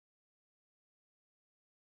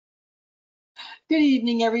Good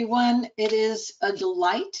evening, everyone. It is a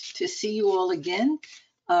delight to see you all again.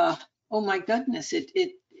 Oh my goodness,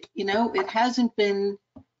 it hasn't been,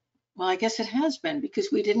 well, I guess it has been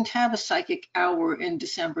because we didn't have a psychic hour in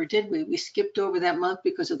December, did we? We skipped over that month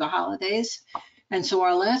because of the holidays. And so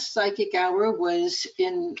our last psychic hour was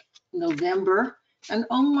in November. And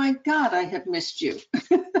oh my God, I have missed you.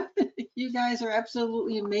 You guys are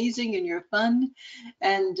absolutely amazing and you're fun.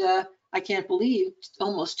 And I can't believe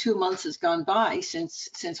almost 2 months has gone by since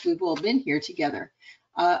we've all been here together.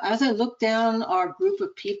 As I look down our group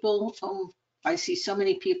of people, I see so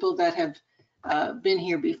many people that have been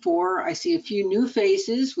here before. I see a few new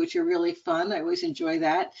faces, which are really fun. I always enjoy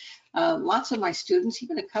that. Lots of my students,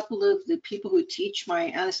 even a couple of the people who teach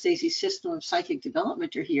my Anastasi system of psychic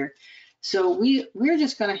development are here. So we're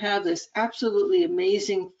just going to have this absolutely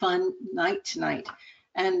amazing, fun night tonight.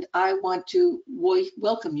 And I want to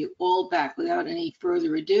welcome you all back without any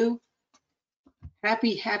further ado.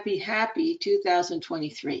 Happy, happy, happy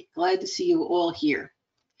 2023. Glad to see you all here.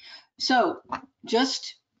 So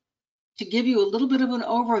just to give you a little bit of an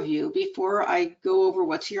overview before I go over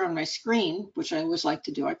what's here on my screen, which I always like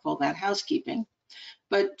to do, I call that housekeeping.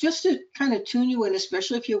 But just to kind of tune you in,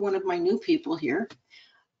 especially if you're one of my new people here,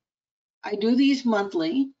 I do these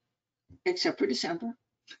monthly, except for December,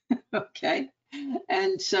 okay?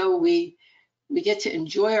 And so we get to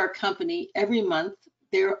enjoy our company every month.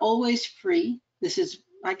 They're always free.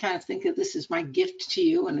 I kind of think of this as my gift to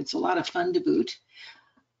you, and it's a lot of fun to boot.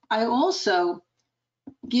 I also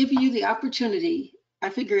give you the opportunity. I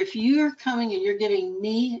figure if you're coming and you're giving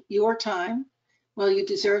me your time, well, you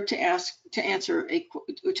deserve to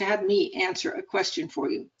have me answer a question for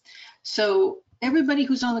you. So everybody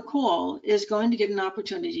who's on the call is going to get an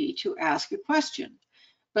opportunity to ask a question.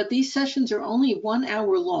 But these sessions are only 1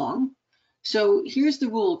 hour long. So here's the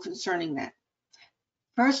rule concerning that.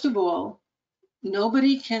 First of all,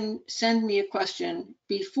 nobody can send me a question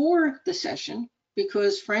before the session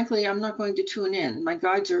because frankly, I'm not going to tune in. My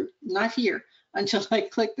guides are not here until I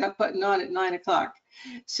click that button on at 9 o'clock.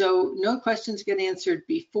 So no questions get answered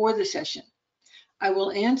before the session. I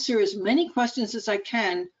will answer as many questions as I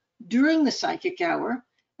can during the psychic hour.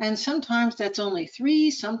 And sometimes that's only 3,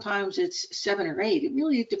 sometimes it's 7 or 8. It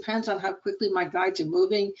really depends on how quickly my guides are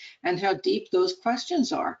moving and how deep those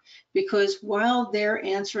questions are. Because while they're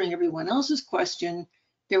answering everyone else's question,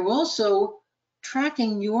 they're also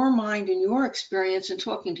tracking your mind and your experience and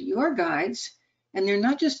talking to your guides. And they're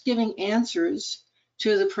not just giving answers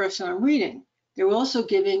to the person I'm reading. They're also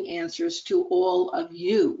giving answers to all of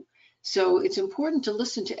you. So it's important to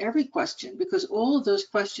listen to every question because all of those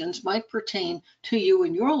questions might pertain to you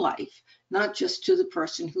in your life, not just to the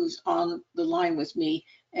person who's on the line with me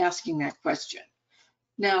asking that question.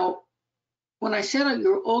 Now, when I said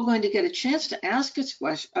you're all going to get a chance to ask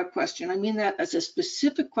a question, I mean that as a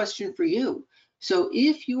specific question for you. So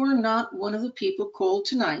if you are not one of the people called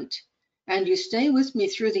tonight and you stay with me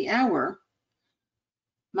through the hour,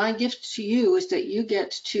 my gift to you is that you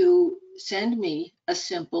get to send me a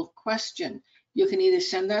simple question. You can either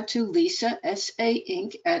send that to Lisa,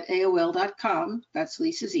 S-A-Inc. at AOL.com, that's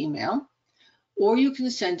Lisa's email, or you can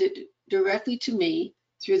send it directly to me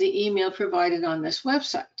through the email provided on this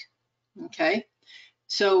website, okay?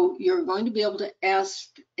 So you're going to be able to ask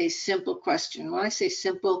a simple question. When I say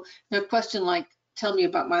simple, a question like, tell me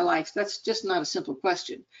about my life, that's just not a simple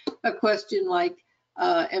question. A question like,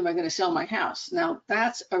 am I going to sell my house? Now,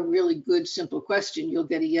 that's a really good, simple question. You'll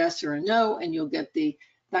get a yes or a no, and you'll get the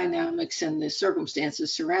dynamics and the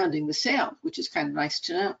circumstances surrounding the sale, which is kind of nice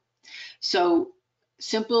to know. So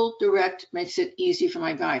simple, direct makes it easy for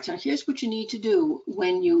my guides. Now, here's what you need to do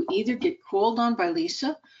when you either get called on by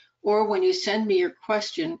Lisa or when you send me your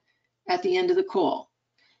question at the end of the call.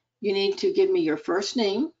 You need to give me your first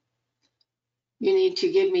name. You need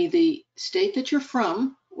to give me the state that you're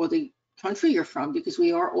from or the country you're from, because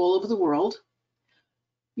we are all over the world.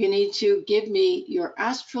 You need to give me your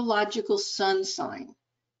astrological sun sign,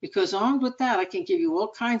 because armed with that, I can give you all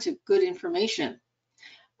kinds of good information.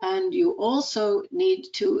 And you also need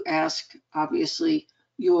to ask, obviously,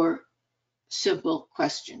 your simple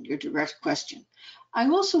question, your direct question. I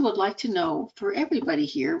also would like to know for everybody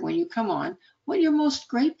here, when you come on, what you're most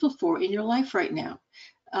grateful for in your life right now.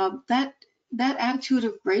 That attitude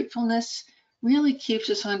of gratefulness really keeps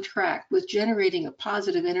us on track with generating a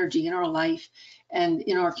positive energy in our life and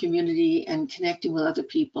in our community and connecting with other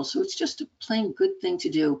people. So it's just a plain good thing to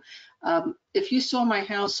do. If you saw my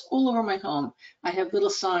house, all over my home, I have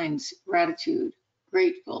little signs: gratitude,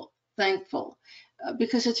 grateful, thankful,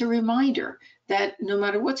 because it's a reminder that no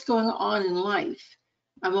matter what's going on in life,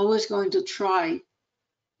 I'm always going to try,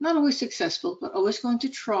 not always successful, but always going to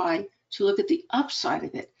try to look at the upside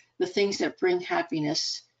of it, the things that bring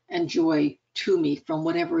happiness and joy to me from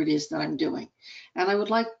whatever it is that I'm doing. And I would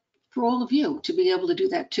like for all of you to be able to do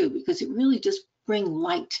that too, because it really does bring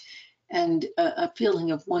light and a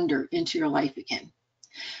feeling of wonder into your life again.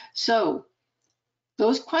 So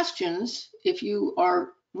those questions, if you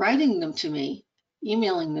are writing them to me,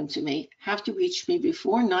 emailing them to me, have to reach me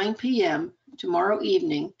before 9 p.m. tomorrow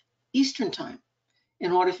evening, Eastern Time,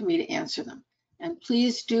 in order for me to answer them. And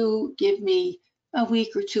please do give me a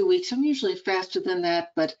week or 2 weeks. I'm usually faster than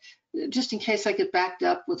that, but just in case I get backed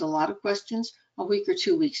up with a lot of questions, a week or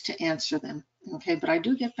 2 weeks to answer them. Okay, but I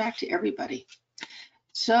do get back to everybody.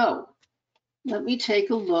 So let me take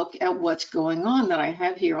a look at what's going on that I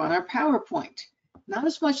have here on our PowerPoint. Not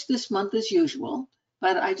as much this month as usual,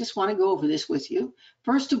 but I just want to go over this with you.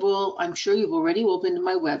 First of all, I'm sure you've already opened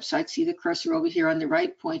my website. See the cursor over here on the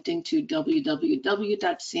right pointing to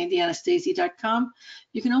www.sandyanastasi.com.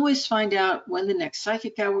 You can always find out when the next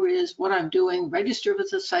psychic hour is, what I'm doing, register with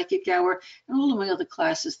the psychic hour, and all of my other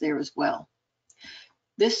classes there as well.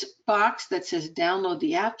 This box that says download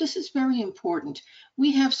the app, this is very important.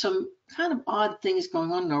 We have some kind of odd things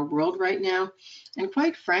going on in our world right now. And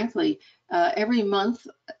quite frankly, every month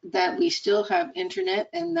that we still have internet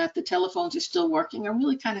and that the telephones are still working, I'm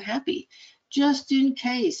really kind of happy. Just in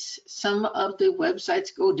case some of the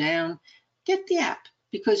websites go down, get the app.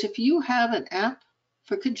 Because if you have an app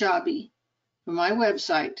for Kajabi, for my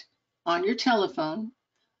website, on your telephone,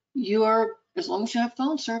 as long as you have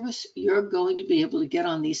phone service, you're going to be able to get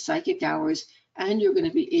on these psychic hours and you're going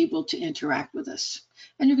to be able to interact with us.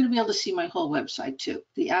 And you're going to be able to see my whole website too.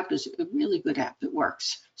 The app is a really good app that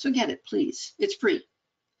works. So get it, please. It's free.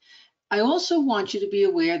 I also want you to be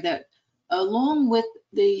aware that along with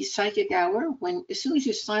the psychic hour, as soon as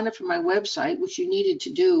you sign up for my website, which you needed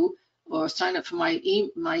to do, or sign up for my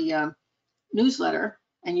newsletter,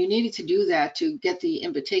 and you needed to do that to get the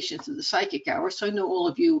invitation to the psychic hour. So I know all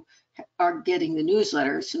of you are getting the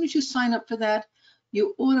newsletter. As soon as you sign up for that,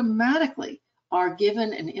 you automatically are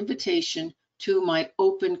given an invitation to my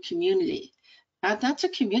open community. And that's a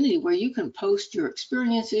community where you can post your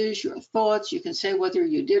experiences, your thoughts. You can say whether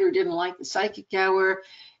you did or didn't like the psychic hour.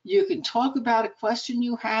 You can talk about a question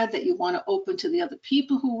you had that you want to open to the other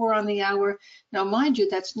people who were on the hour. Now, mind you,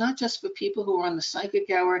 that's not just for people who are on the psychic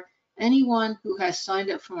hour. Anyone who has signed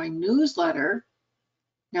up for my newsletter,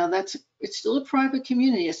 now it's still a private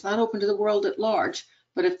community. It's not open to the world at large,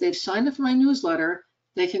 but if they've signed up for my newsletter,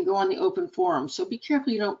 they can go on the open forum. So be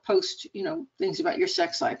careful you don't post, things about your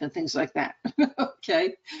sex life and things like that,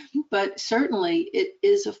 okay? But certainly it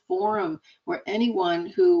is a forum where anyone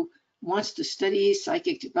who wants to study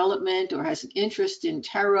psychic development or has an interest in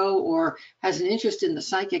tarot or has an interest in the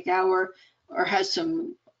psychic hour or has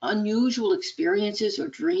some unusual experiences or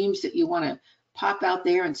dreams that you want to pop out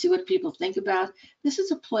there and see what people think about. This is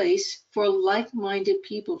a place for like-minded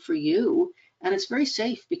people for you, and it's very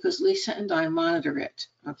safe because Lisa and I monitor it,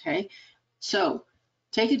 okay? So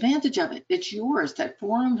take advantage of it. It's yours. That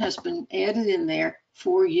forum has been added in there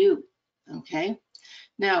for you, okay?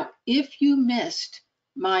 Now, if you missed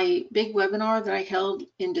my big webinar that I held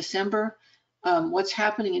in December, what's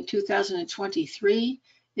happening in 2023,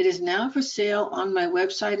 it is now for sale on my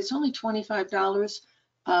website. It's only $25.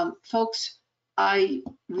 Folks, I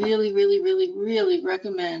really, really, really, really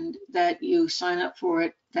recommend that you sign up for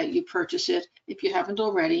it, that you purchase it if you haven't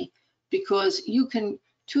already, because you can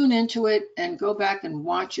tune into it and go back and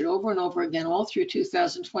watch it over and over again all through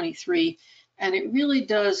 2023. And it really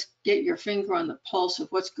does get your finger on the pulse of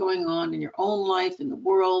what's going on in your own life, in the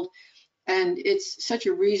world. And it's such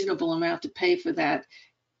a reasonable amount to pay for that.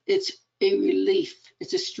 It's a relief.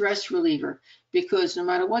 It's a stress reliever, because no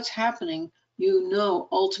matter what's happening,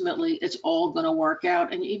 ultimately it's all going to work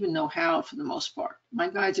out, and you even know how for the most part. My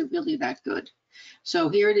guides are really that good. So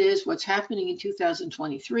here it is, what's happening in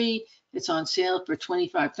 2023. It's on sale for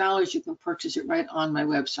 $25. You can purchase it right on my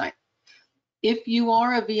website. If you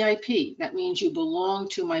are a VIP, that means you belong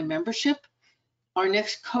to my membership. Our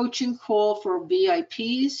next coaching call for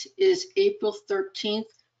VIPs is April 13th,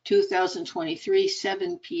 2023,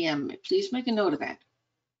 7 p.m. Please make a note of that.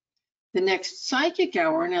 The next psychic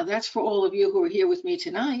hour, now that's for all of you who are here with me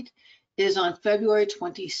tonight, is on February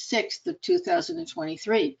 26th of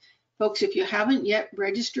 2023. Folks, if you haven't yet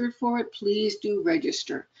registered for it, please do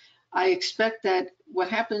register. I expect that what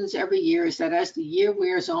happens every year is that as the year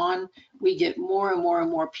wears on, we get more and more and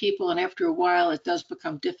more people, and after a while it does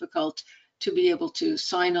become difficult to be able to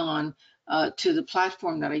sign on to the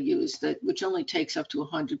platform that I use, which only takes up to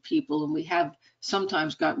 100 people, and we have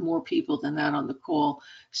sometimes got more people than that on the call.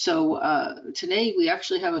 So today we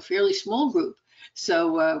actually have a fairly small group,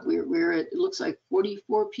 So we're at, it looks like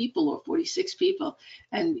 44 people or 46 people,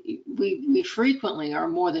 and we frequently are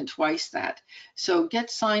more than twice that. So get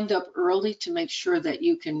signed up early to make sure that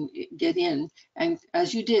you can get in, and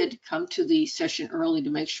as you did, come to the session early to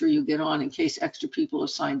make sure you get on in case extra people have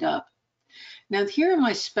signed up. Now here are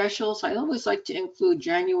my specials. I always like to include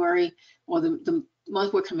January, or the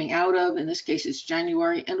month we're coming out of. In this case, it's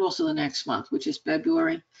January, and also the next month, which is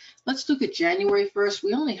February. Let's look at January first.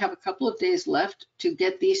 We only have a couple of days left to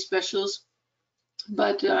get these specials,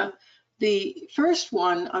 but the first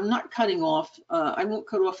one I'm not cutting off. I won't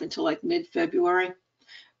cut off until like mid-February,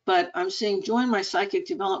 but I'm saying join my psychic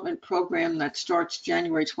development program that starts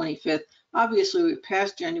January 25th. Obviously, we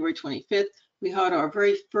passed January 25th. We had our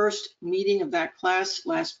very first meeting of that class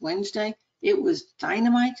last Wednesday. It was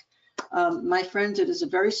dynamite. My friends, it is a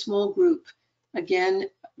very small group. Again,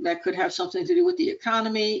 that could have something to do with the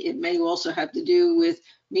economy. It may also have to do with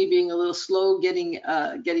me being a little slow getting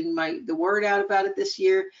the word out about it this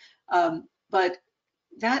year. But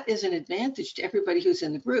that is an advantage to everybody who's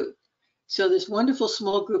in the group. So this wonderful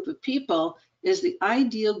small group of people is the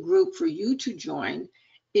ideal group for you to join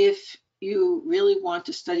if you really want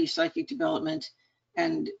to study psychic development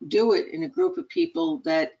and do it in a group of people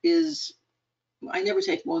that is, I never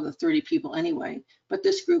take more than 30 people anyway, but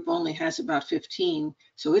this group only has about 15,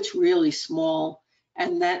 so it's really small,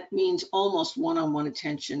 and that means almost one-on-one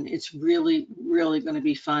attention. It's really, really going to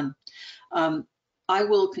be fun. I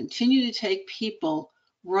will continue to take people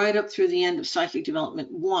right up through the end of Psychic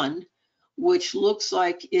Development 1, which looks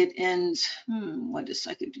like it ends, when does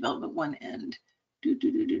Psychic Development 1 end?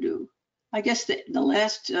 I guess the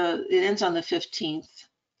last, it ends on the 15th.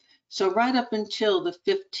 So right up until the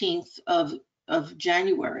 15th of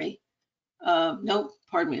January, no,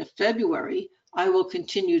 pardon me, of February, I will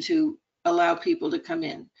continue to allow people to come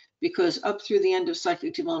in, because up through the end of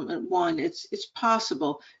Psychic Development 1, it's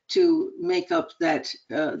possible to make up that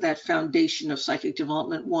that foundation of Psychic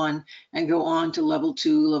Development 1 and go on to level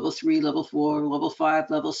 2, level 3, level 4, level 5,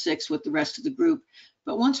 level 6 with the rest of the group.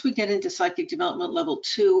 But once we get into Psychic Development level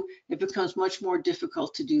 2, it becomes much more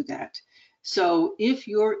difficult to do that. So if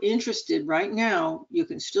you're interested right now, you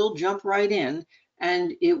can still jump right in,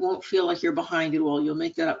 and it won't feel like you're behind at all. You'll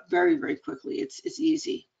make that up very, very quickly. It's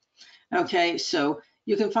easy. Okay, so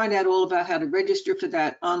you can find out all about how to register for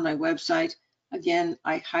that on my website. Again,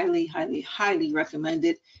 I highly, highly, highly recommend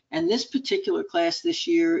it. And this particular class this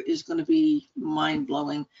year is going to be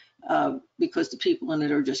mind-blowing because the people in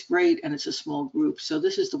it are just great, and it's a small group. So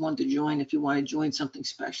this is the one to join if you want to join something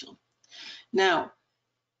special. Now,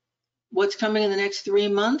 what's coming in the next 3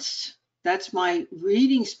 months? That's my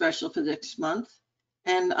reading special for next month.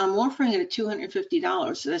 And I'm offering it at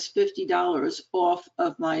 $250. So that's $50 off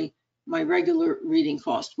of my regular reading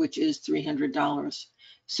cost, which is $300.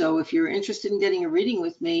 So if you're interested in getting a reading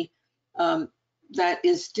with me, that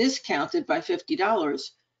is discounted by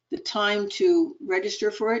 $50. The time to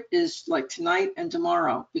register for it is like tonight and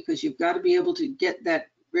tomorrow, because you've got to be able to get that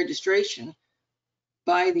registration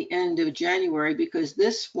by the end of January, because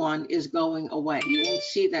this one is going away. You won't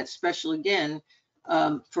see that special again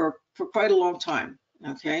for quite a long time.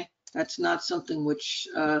 Okay, that's not something which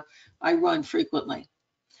I run frequently.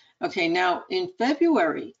 Okay, now in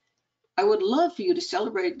February, I would love for you to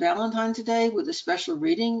celebrate Valentine's Day with a special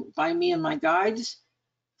reading by me and my guides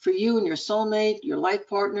for you and your soulmate, your life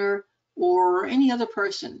partner, or any other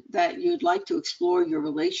person that you'd like to explore your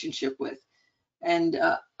relationship with. And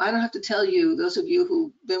I don't have to tell you, those of you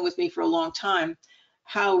who've been with me for a long time,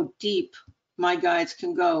 how deep my guides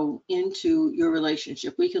can go into your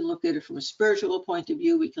relationship. We can look at it from a spiritual point of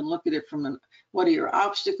view. We can look at it from what are your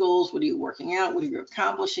obstacles? What are you working out? What are you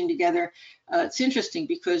accomplishing together? It's interesting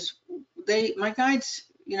because my guides,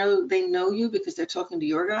 you know, they know you because they're talking to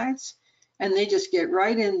your guides, and they just get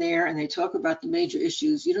right in there and they talk about the major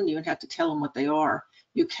issues. You don't even have to tell them what they are.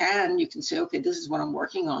 You can say, okay, this is what I'm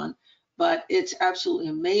working on. But it's absolutely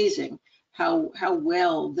amazing how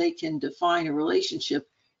well they can define a relationship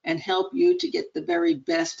and help you to get the very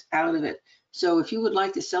best out of it. So if you would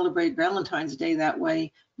like to celebrate Valentine's Day that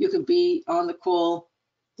way, you can be on the call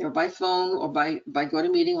or by phone or by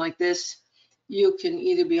GoToMeeting like this. You can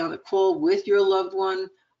either be on the call with your loved one,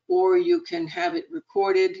 or you can have it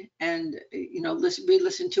recorded and, you know,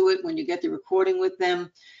 re-listen to it when you get the recording with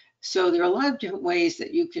them. So there are a lot of different ways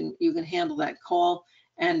that you can handle that call,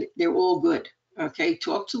 and they're all good. Okay,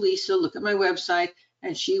 talk to Lisa, look at my website,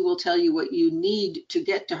 and she will tell you what you need to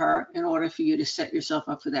get to her in order for you to set yourself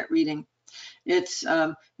up for that reading. It's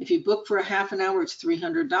if you book for a half an hour, it's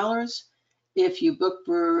 $300. If you book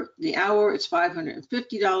for the hour, it's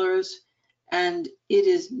 $550. And it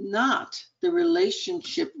is not the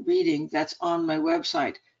relationship reading that's on my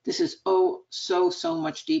website. This is so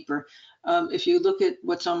much deeper. If you look at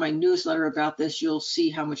what's on my newsletter about this, you'll see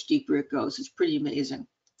how much deeper it goes. It's pretty amazing.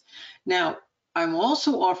 Now, I'm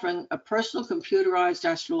also offering a personal computerized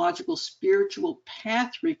astrological spiritual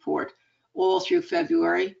path report all through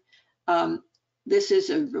February. This is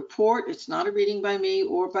a report. It's not a reading by me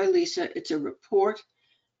or by Lisa. It's a report.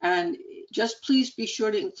 And just please be sure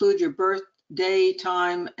to include your birth day,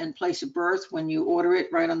 time, and place of birth when you order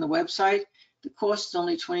it right on the website. The cost is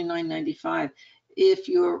only $29.95. If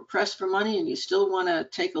you're pressed for money and you still want to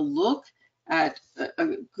take a look at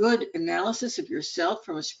a good analysis of yourself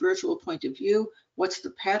from a spiritual point of view, what's the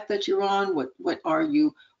path that you're on? What are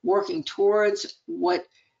you working towards? What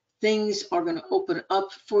things are going to open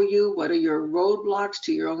up for you? What are your roadblocks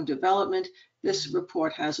to your own development? This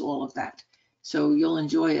report has all of that. So you'll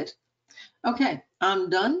enjoy it. Okay, I'm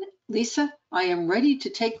done. Lisa, I am ready to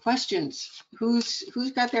take questions. Who's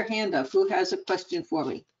got their hand up? Who has a question for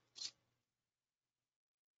me?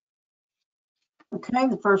 Okay,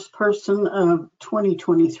 the first person of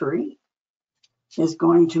 2023 is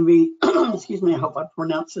going to be, excuse me, I hope I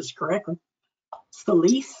pronounce this correctly,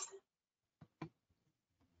 Celise.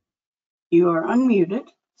 You are unmuted,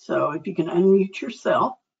 so if you can unmute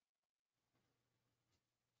yourself.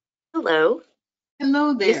 Hello.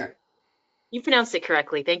 Hello there. Yes, you pronounced it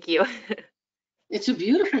correctly. Thank you. It's a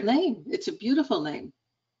beautiful name. It's a beautiful name.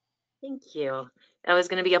 Thank you. I was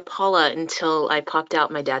going to be a Paula until I popped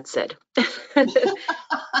out, my dad said.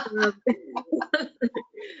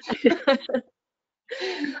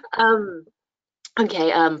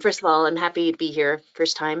 Okay, first of all, I'm happy to be here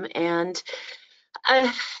first time. And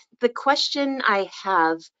the question I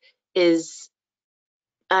have is,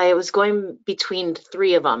 I was going between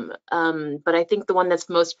three of them, but I think the one that's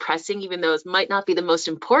most pressing, even though it might not be the most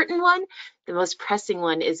important one, the most pressing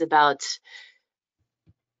one is about,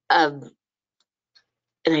 and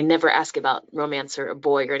I never ask about romance or a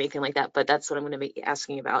boy or anything like that, but that's what I'm going to be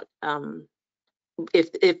asking about.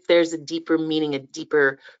 If there's a deeper meaning, a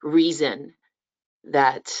deeper reason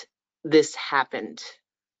that this happened.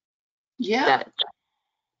 Yeah. That,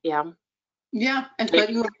 yeah. Yeah, but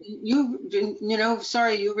you know,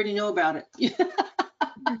 sorry, you already know about it.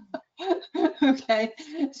 Okay,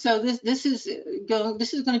 so this is going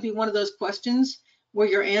to be one of those questions where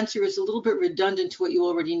your answer is a little bit redundant to what you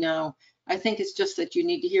already know. I think it's just that you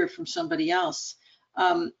need to hear from somebody else.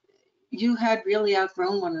 You had really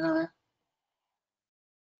outgrown one another.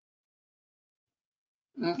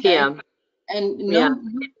 Okay. Yeah. And Yeah.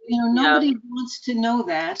 nobody wants to know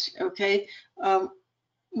that. Okay.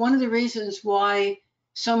 One of the reasons why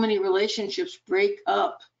so many relationships break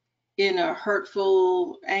up in a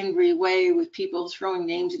hurtful, angry way with people throwing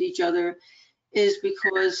names at each other is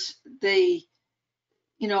because they,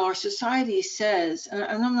 our society says, and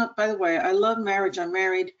I'm not, by the way, I love marriage, I'm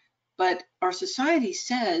married, but our society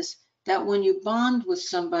says that when you bond with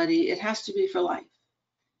somebody, it has to be for life.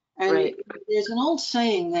 And Right. there's an old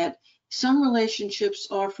saying that some relationships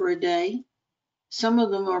are for a day, some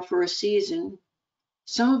of them are for a season,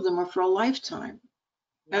 some of them are for a lifetime.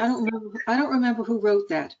 Yes. I don't remember who wrote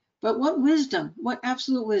that, but what wisdom, what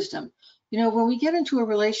absolute wisdom. When we get into a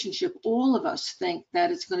relationship, all of us think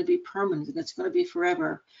that it's going to be permanent, that it's going to be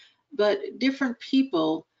forever, but different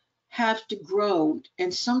people have to grow,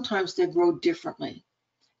 and sometimes they grow differently.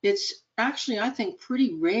 It's actually, I think,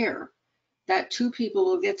 pretty rare that two people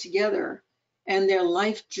will get together and their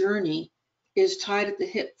life journey is tied at the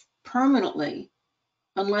hip permanently,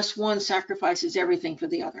 unless one sacrifices everything for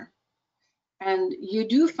the other. And you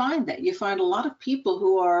do find that. You find a lot of people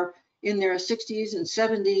who are in their 60s and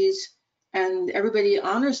 70s, and everybody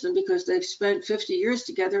honors them because they've spent 50 years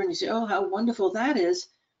together, and you say, oh, how wonderful that is.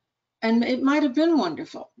 And it might have been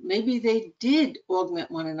wonderful. Maybe they did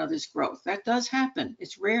augment one another's growth. That does happen.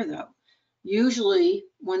 It's rare, though. Usually,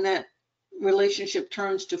 when that relationship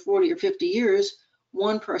turns to 40 or 50 years,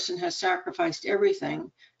 one person has sacrificed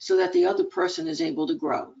everything so that the other person is able to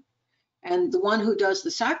grow. And the one who does the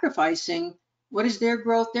sacrificing, what is their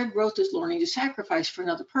growth? Their growth is learning to sacrifice for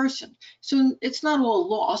another person. So it's not all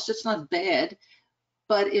lost, it's not bad.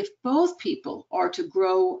 But if both people are to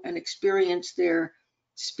grow and experience their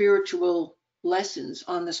spiritual lessons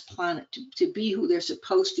on this planet, to be who they're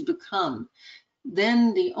supposed to become,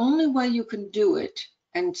 then the only way you can do it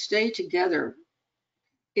and stay together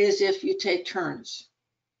is if you take turns.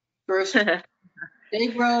 First, they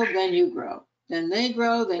grow, then you grow. Then they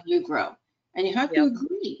grow, then you grow. And you have to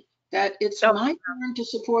agree that it's my turn to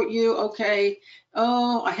support you. Okay.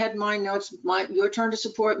 Oh, I had mine. Now it's your turn to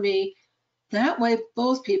support me. That way,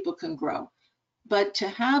 both people can grow. But to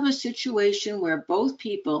have a situation where both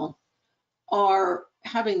people are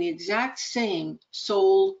having the exact same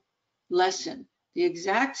soul lesson, the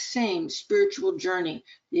exact same spiritual journey,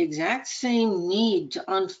 the exact same need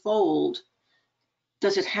to unfold.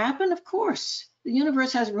 Does it happen? Of course. The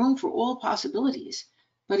universe has room for all possibilities,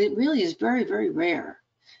 but it really is very, very rare.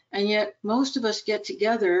 And yet most of us get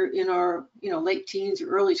together in our, late teens or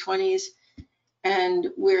early 20s, and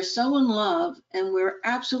we're so in love and we're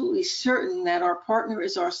absolutely certain that our partner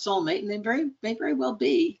is our soulmate, and they may very well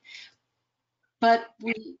be, but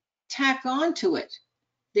we tack on to it.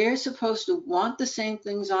 They're supposed to want the same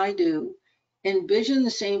things I do, envision the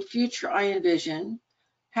same future I envision,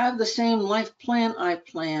 have the same life plan I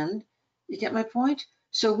planned. You get my point?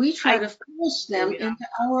 So we try I to force do, them yeah. into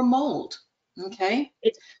our mold. Okay?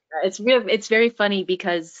 It's very funny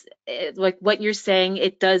because like what you're saying,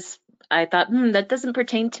 it does. I thought, that doesn't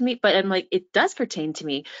pertain to me, but I'm like, it does pertain to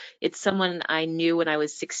me. It's someone I knew when I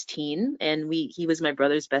was 16, and he was my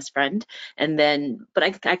brother's best friend. And then, but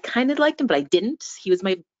I kind of liked him, but I didn't. He was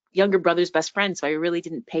my younger brother's best friend, so I really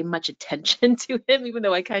didn't pay much attention to him, even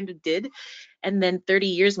though I kind of did. And then 30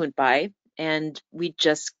 years went by, and we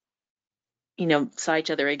just saw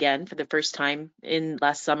each other again for the first time in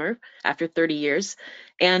last summer after 30 years.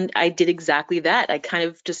 And I did exactly that. I kind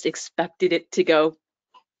of just expected it to go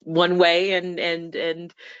one way, and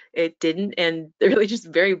it didn't. And they're really just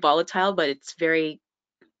very volatile, but it's very,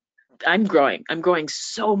 I'm growing. I'm growing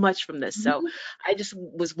so much from this. So Mhm. I just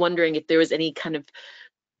was wondering if there was any kind of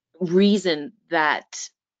reason that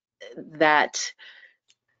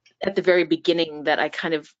at the very beginning that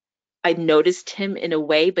I noticed him in a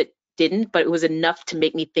way, but didn't, but it was enough to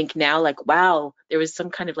make me think now, like, wow, there was some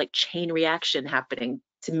kind of like chain reaction happening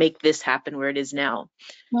to make this happen where it is now.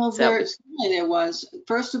 Well, So certainly there was.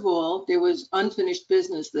 First of all, there was unfinished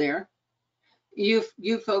business there. You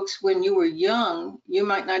folks, when you were young, you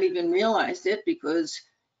might not even realize it because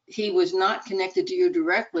he was not connected to you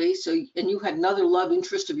directly. So, and you had another love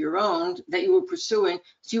interest of your own that you were pursuing.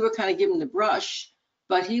 So you were kind of given the brush,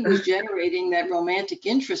 but he was generating that romantic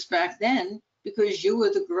interest back then because you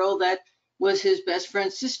were the girl that was his best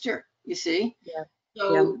friend's sister, you see? yeah, yeah,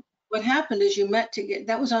 So what happened is you met to get,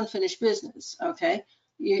 that was unfinished business, okay?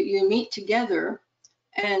 You meet together,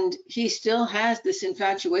 and he still has this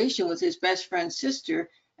infatuation with his best friend's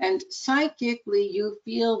sister, and psychically you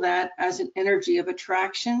feel that as an energy of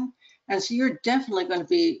attraction, and so you're definitely going to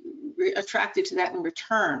be attracted to that in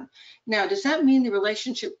return. Now, does that mean the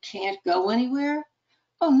relationship can't go anywhere?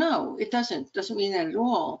 Oh no, it doesn't mean that at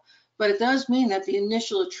all, but it does mean that the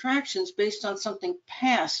initial attraction is based on something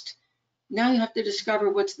past. Now you have to discover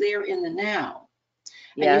what's there in the now.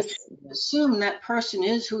 And you yes, assume that person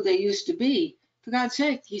is who they used to be. For God's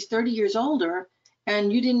sake, he's 30 years older,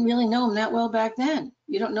 and you didn't really know him that well back then.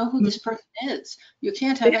 You don't know who this person is. You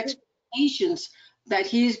can't have expectations that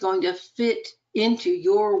he's going to fit into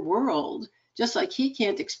your world, just like he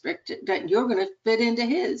can't expect that you're going to fit into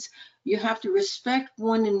his. You have to respect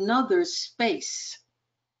one another's space.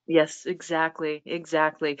 yes, exactly,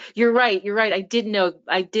 exactly. You're right. You're right. I did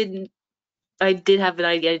have an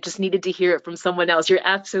idea. I just needed to hear it from someone else. You're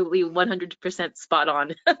absolutely 100% spot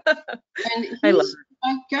on. And I love he's,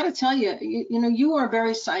 I've got to tell you, you are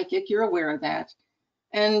very psychic. You're aware of that.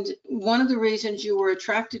 And one of the reasons you were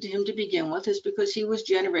attracted to him to begin with is because he was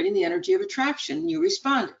generating the energy of attraction. You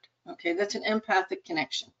responded. Okay, that's an empathic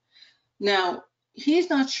connection. Now, he's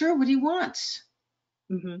not sure what he wants.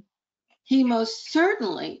 it. He most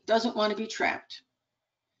certainly doesn't want to be trapped.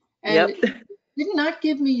 And Yep. you did not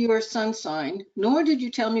give me your sun sign, nor did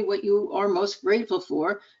you tell me what you are most grateful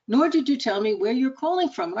for, nor did you tell me where you're calling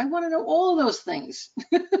from. And I want to know all those things.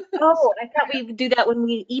 Oh, I thought we would do that when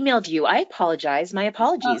we emailed you. I apologize. My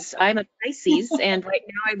apologies. I'm a Pisces, and right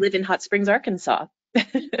now I live in Hot Springs, Arkansas.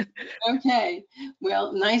 Okay,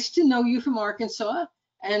 well, nice to know you from Arkansas.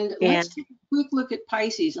 And let's And take a quick look at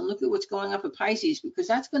Pisces and look at what's going on for Pisces, because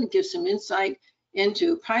that's going to give some insight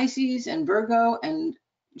into Pisces and Virgo and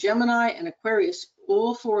Gemini and Aquarius,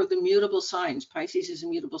 all four of the mutable signs. Pisces is a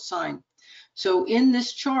mutable sign. So in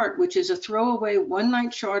this chart, which is a throwaway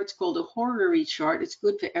one-night chart, it's called a horary chart. It's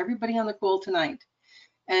good for everybody on the call tonight.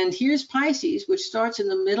 And here's Pisces, which starts in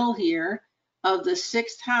the middle here of the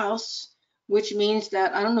 6th house, which means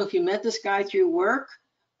that, I don't know if you met this guy through work,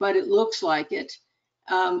 but it looks like it,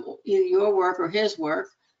 either your work or his work.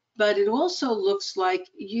 But it also looks like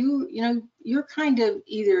you're kind of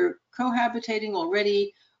either cohabitating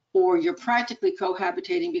already, or you're practically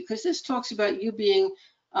cohabitating, because this talks about you being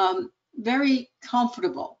very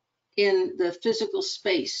comfortable in the physical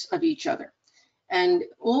space of each other. And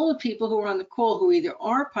all the people who are on the call who either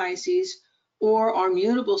are Pisces or are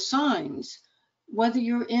mutable signs, whether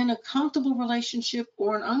you're in a comfortable relationship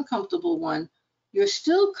or an uncomfortable one, you're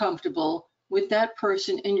still comfortable with that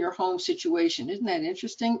person in your home situation. Isn't that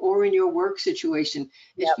interesting? Or in your work situation.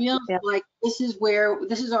 It Yep. feels Yep. like this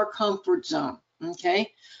is our comfort zone.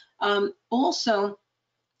 Okay. Also,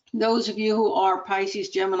 those of you who are Pisces,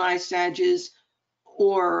 Gemini, Sagittarius,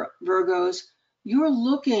 or Virgos, you're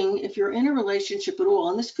looking, if you're in a relationship at all,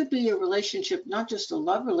 and this could be a relationship, not just a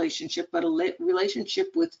love relationship, but a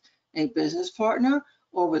relationship with a business partner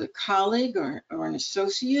or with a colleague or an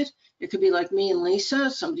associate. It could be like me and Lisa,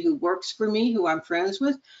 somebody who works for me, who I'm friends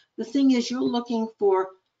with. The thing is, you're looking for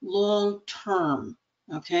long term,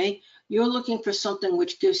 okay? You're looking for something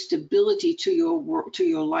which gives stability to your work, to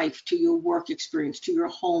your life, to your work experience, to your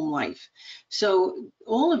home life. So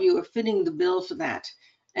all of you are fitting the bill for that.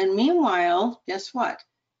 And meanwhile, guess what?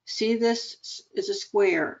 See, this is a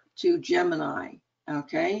square to Gemini,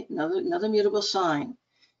 okay? Another mutable sign.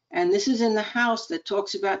 And this is in the house that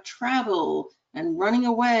talks about travel and running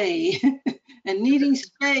away and needing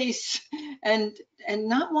space and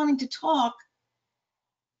not wanting to talk.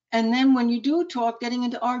 And then when you do talk, getting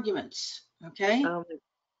into arguments, okay? Um,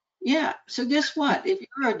 Yeah, so guess what? If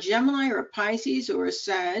you're a Gemini or a Pisces or a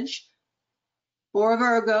Sag or a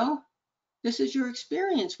Virgo, this is your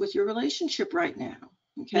experience with your relationship right now,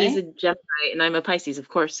 he's a okay? Gemini and I'm a Pisces, of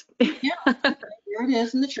course. Yeah, here it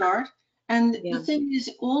is in the chart. And the Yeah. thing is,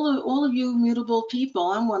 all of you mutable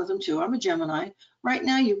people, I'm one of them too, I'm a Gemini. Right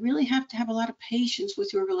now, you really have to have a lot of patience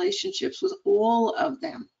with your relationships, with all of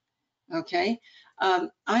them, okay? I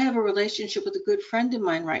have a relationship with a good friend of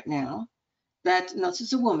mine right now that, no, this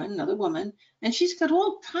is a woman, another woman, and she's got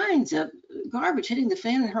all kinds of garbage hitting the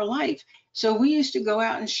fan in her life. So we used to go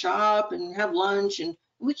out and shop and have lunch, and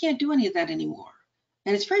we can't do any of that anymore.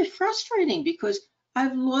 And it's very frustrating because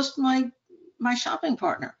I've lost my shopping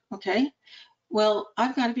partner. Okay. Well,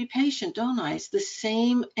 I've got to be patient, don't I? It's the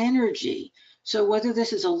same energy. So whether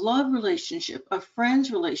this is a love relationship, a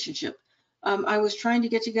friend's relationship, I was trying to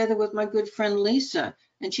get together with my good friend Lisa,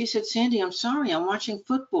 and she said, Sandy, I'm sorry, I'm watching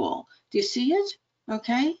football. Do you see it?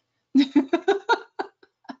 Okay.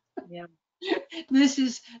 Yeah. This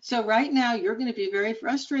is so right now you're going to be very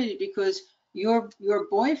frustrated because your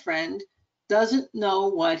boyfriend doesn't know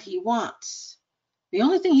what he wants. The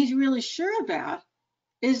only thing he's really sure about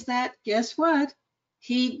is that, guess what?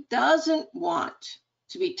 He doesn't want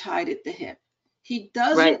to be tied at the hip. He Right.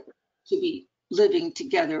 doesn't to be living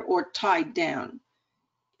together or tied down.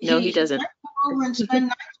 No, he He doesn't. might come over and spend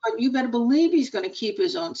nights, but you better believe he's going to keep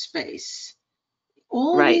his own space.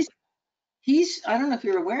 All Right. these, I don't know if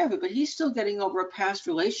you're aware of it, but he's still getting over a past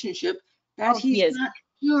relationship that Oh, he he's is. not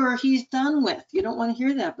sure he's done with. You don't want to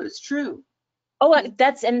hear that, but it's true. Oh,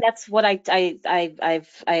 that's what I Yeah.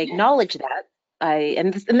 acknowledge that.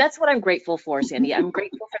 And that's what I'm grateful for, Sandy. I'm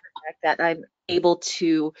grateful for the fact that I'm able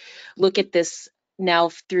to look at this now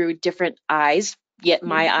through different eyes, yet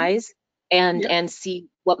my Mhm. eyes, Yep. and see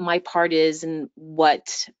what my part is and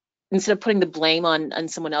what, instead of putting the blame on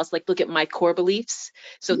someone else, like look at my core beliefs.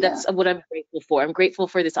 So Yeah. that's what I'm grateful for. I'm grateful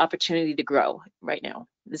for this opportunity to grow right now.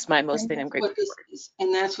 This is my most And thing I'm that's grateful what this is.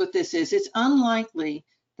 And that's what this is. It's unlikely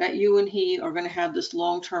that you and he are going to have this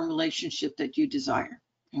long-term relationship that you desire.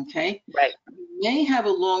 Okay. for. Right. You may have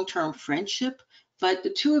a long-term friendship, but the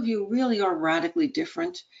two of you really are radically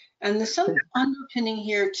different. And there's some underpinning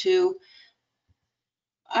here too.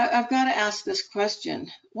 I've got to ask this question.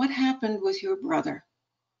 What happened with your brother?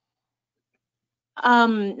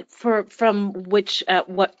 From which, at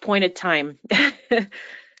what point of time? Where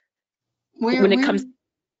When it where comes,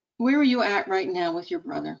 where are you at right now with your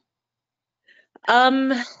brother?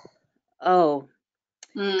 um, oh,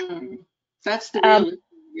 Hmm. That's the um, real issue,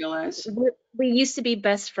 you realize. we used to be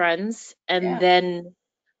best friends, and Yeah. then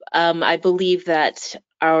I believe that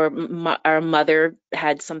our mother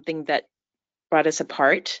had something that brought us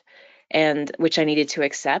apart, and which I needed to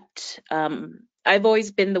accept. I've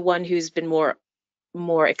always been the one who's been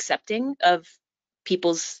more accepting of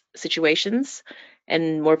people's situations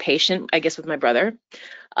and more patient, I guess, with my brother.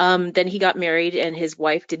 Then he got married, and his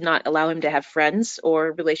wife did not allow him to have friends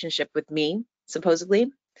or relationship with me,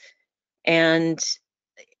 supposedly. And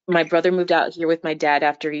my brother moved out here with my dad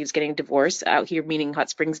after he was getting divorced, out here meaning Hot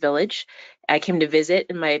Springs Village. I came to visit,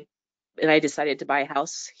 and I decided to buy a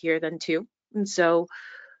house here then too. And so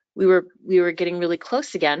we were getting really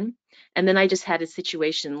close again. And then I just had a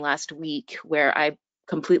situation last week where I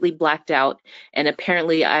completely blacked out, and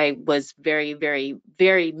apparently I was very, very,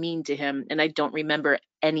 very mean to him, and I don't remember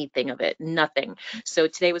anything of it, nothing. So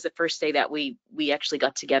today was the first day that we actually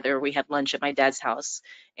got together. We had lunch at my dad's house,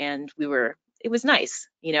 and it was nice.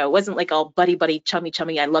 It wasn't like all buddy buddy chummy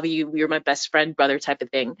chummy, I love you, you're my best friend brother type of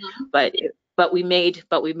thing, Mhm. but but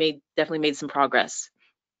we definitely made some progress.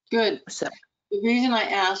 Good. So The reason I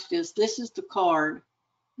asked is this is the card.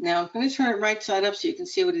 Now I'm going to turn it right side up so you can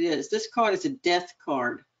see what it is. This card is a death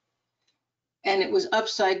card, and it was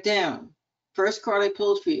upside down. First card I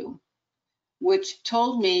pulled for you, which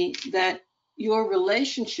told me that your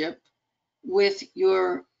relationship with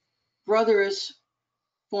your brother's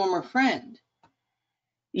former friend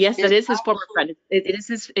yes, that is is his former friend.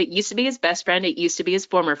 It used to be his best friend. It used to be his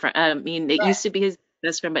former friend. I mean, it right, used to be his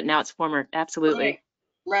best friend, but now it's former. right, Absolutely.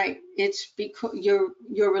 right. It's because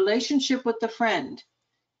your relationship with the friend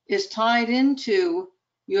is tied into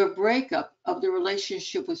your breakup of the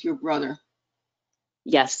relationship with your brother.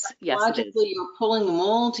 Yes, yes, it is. Logically, you're pulling them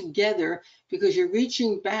all together because you're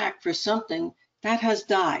reaching back for something that has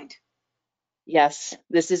died. Yes,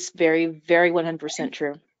 this is very, very 100%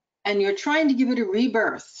 true. And you're trying to give it a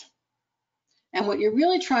rebirth. And what you're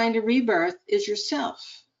really trying to rebirth is yourself.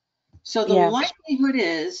 So the Yeah. likelihood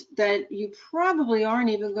is that you probably aren't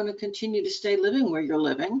even going to continue to stay living where you're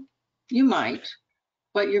living. You might,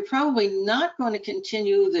 but you're probably not going to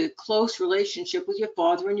continue the close relationship with your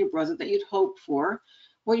father and your brother that you'd hoped for.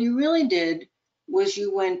 What you really did was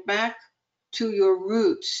you went back to your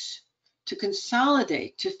roots to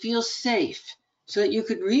consolidate, to feel safe, so that you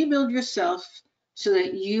could rebuild yourself, so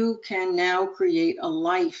that you can now create a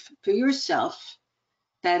life for yourself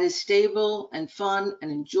that is stable and fun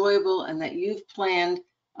and enjoyable and that you've planned,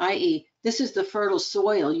 i.e., this is the fertile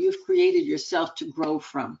soil you've created yourself to grow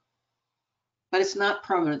from, but it's not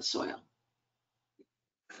permanent soil.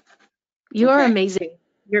 You are Okay? amazing.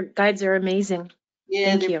 Your guides are amazing. Yeah,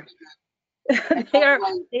 Thank they're you. pretty good. And by They the are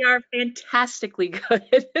way, they are fantastically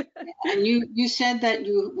good. and you said that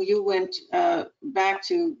you went back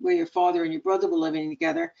to where your father and your brother were living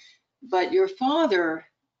together, but your father,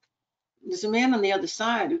 there's a man on the other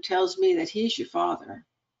side who tells me that he's your father.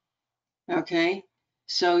 Okay?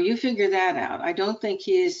 So you figure that out. I don't think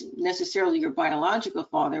he is necessarily your biological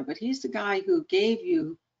father, but he's the guy who gave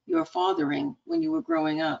you your fathering when you were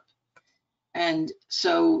growing up. And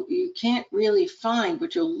so you can't really find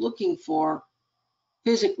what you're looking for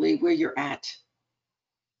physically where you're at,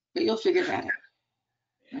 but you'll figure that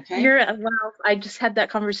out. Okay? Wow, I just had that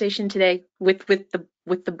conversation today with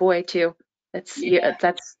the boy too. Yeah.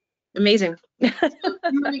 That's amazing. So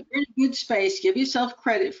you're in a good space. Give yourself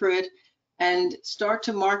credit for it and start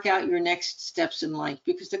to mark out your next steps in life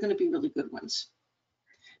because they're going to be really good ones.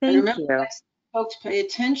 And Thank remember, you. guys, folks, pay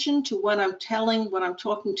attention to what I'm telling when I'm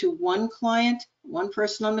talking to one client, one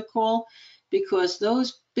person on the call, because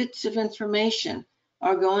those bits of information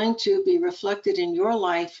are going to be reflected in your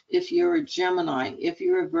life if you're a Gemini, if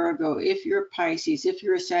you're a Virgo, if you're a Pisces, if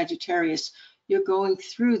you're a Sagittarius. You're going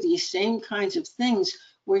through these same kinds of things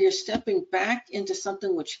where you're stepping back into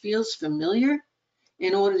something which feels familiar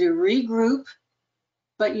in order to regroup,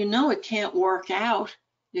 but you know it can't work out.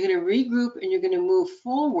 You're going to regroup and you're going to move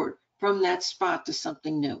forward from that spot to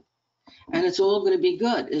something new. And it's all going to be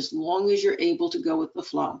good as long as you're able to go with the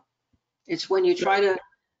flow. It's when you try to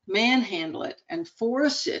manhandle it and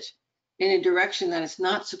force it in a direction that it's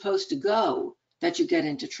not supposed to go that you get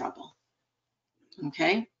into trouble.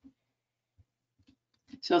 Okay?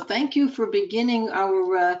 So thank you for beginning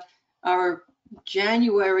our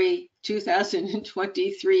January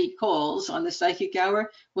 2023 calls on the Psychic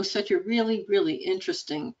Hour with such a really, really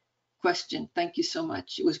interesting question. Thank you so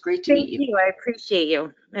much. It was great to meet Thank you. you. I appreciate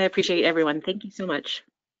you. I appreciate everyone. Thank you so much.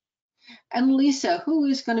 And Lisa, who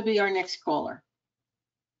is going to be our next caller?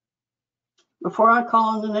 Before I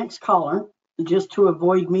call on the next caller, just to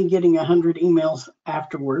avoid me getting 100 emails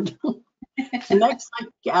afterward, the next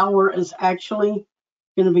psychic hour is actually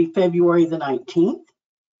going to be February the 19th.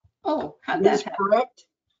 Oh, how'd It that is happen? correct.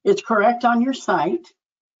 It's correct on your site.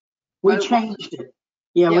 We What it was? changed it.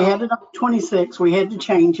 Yeah, we Yeah, had it on 26. We had to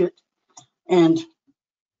change it. And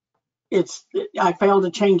I failed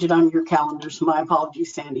to change it on your calendar, so my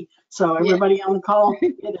apologies, Sandy. So yeah. everybody on the call,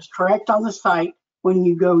 it is correct on the site when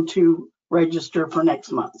you go to register for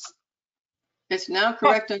next month's. It's now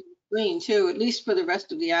correct on your screen too, at least for the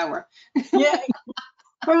rest of the hour. Yeah,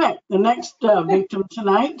 correct. The next victim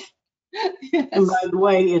tonight, and by Yes. the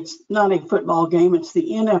way, it's not a football game, it's the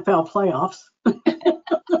NFL playoffs.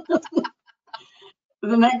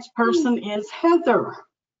 The next person is Heather.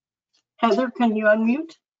 Heather, can you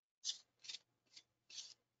unmute?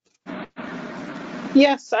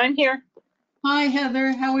 Yes, I'm here. Hi,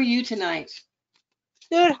 Heather. How are you tonight?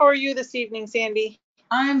 Good. How are you this evening, Sandy?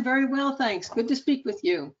 I'm very well, thanks. Good to speak with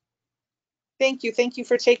you. Thank you. Thank you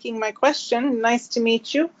for taking my question. Nice to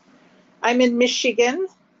meet you. I'm in Michigan.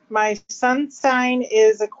 My sun sign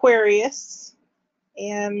is Aquarius,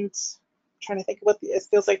 and trying to think what it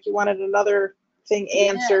feels like you wanted another thing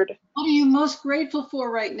Yeah. answered. What are you most grateful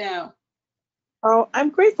for right now? Oh, I'm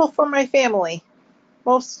grateful for my family.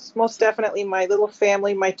 Most definitely my little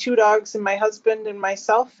family, my 2 dogs and my husband and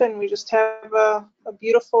myself, and we just have a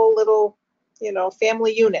beautiful little,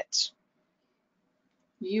 family unit.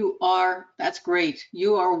 That's great.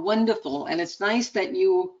 You are wonderful. And it's nice that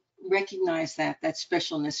you recognize that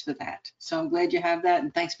specialness for that. So I'm glad you have that.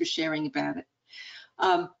 And thanks for sharing about it.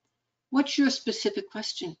 What's your specific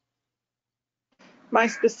question? My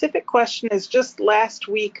specific question is just last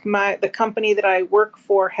week, the company that I work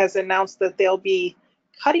for has announced that they'll be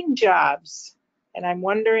cutting jobs. And I'm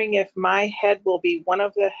wondering if my head will be one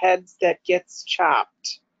of the heads that gets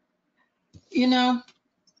chopped. You know,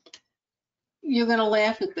 you're going to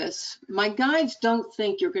laugh at this. My guides don't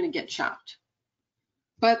think you're going to get chopped,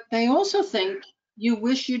 but they also think you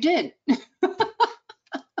wish you did.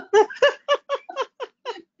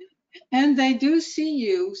 And they do see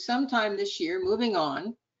you sometime this year moving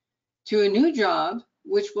on to a new job,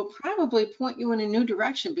 which will probably point you in a new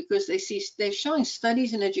direction because they're showing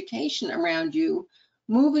studies and education around you,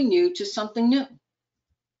 moving you to something new.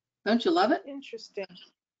 Don't you love it? Interesting.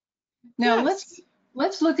 Now Yes.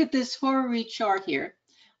 let's look at this horary chart here.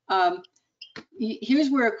 Here's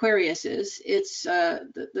where Aquarius is. It's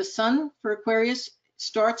the sun for Aquarius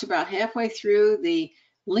starts about halfway through the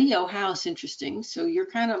Leo house. Interesting. So you're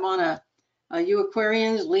kind of on you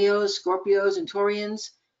Aquarians, Leos, Scorpios, and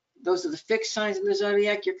Taurians. Those are the fixed signs in the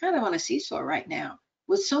zodiac. You're kind of on a seesaw right now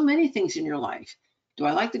with so many things in your life. Do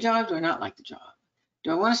I like the job? Do I not like the job?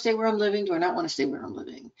 Do I want to stay where I'm living? Do I not want to stay where I'm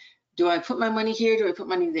living? Do I put my money here? Do I put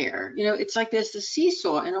money there? You know, it's like there's the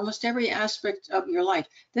seesaw in almost every aspect of your life.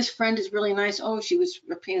 This friend is really nice. Oh, she was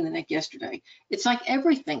a pain in the neck yesterday. It's like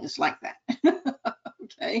everything is like that.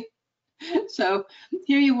 Okay. So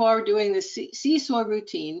here you are doing the seesaw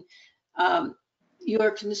routine. You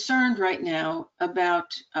are concerned right now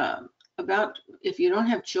about if you don't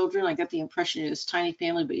have children. I got the impression it's a tiny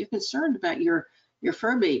family, but you're concerned about your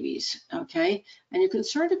fur babies, okay? And you're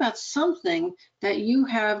concerned about something that you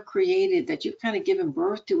have created, that you've kind of given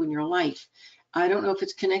birth to in your life. I don't know if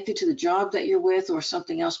it's connected to the job that you're with or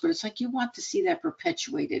something else, but it's like you want to see that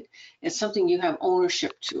perpetuated. It's something you have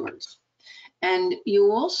ownership towards. And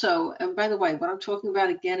you also, and by the way, what I'm talking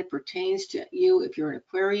about, again, it pertains to you if you're an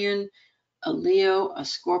Aquarian, a Leo, a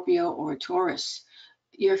Scorpio, or a Taurus.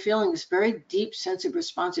 You're feeling this very deep sense of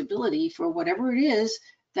responsibility for whatever it is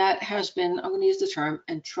that has been, I'm going to use the term,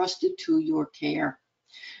 entrusted to your care.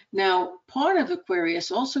 Now, part of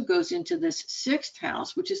Aquarius also goes into this 6th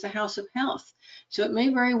house, which is the house of health. So it may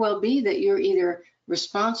very well be that you're either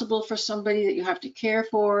responsible for somebody that you have to care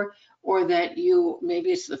for, or that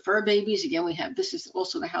maybe it's the fur babies. Again, this is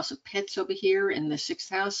also the house of pets over here in the 6th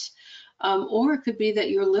house. Or it could be that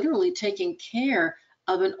you're literally taking care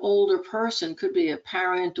of an older person, could be a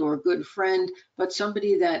parent or a good friend, but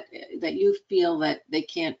somebody that you feel that they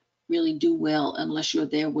can't really do well unless you're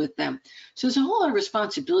there with them. So there's a whole lot of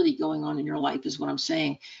responsibility going on in your life is what I'm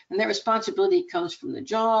saying. And that responsibility comes from the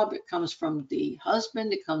job, it comes from the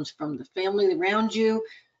husband, it comes from the family around you,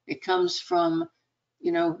 it comes from,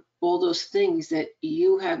 all those things that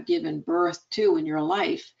you have given birth to in your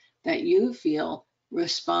life that you feel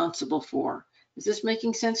responsible for. Is this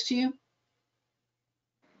making sense to you?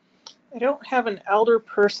 I don't have an elder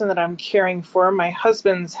person that I'm caring for. My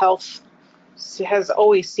husband's health has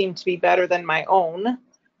always seemed to be better than my own.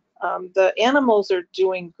 The animals are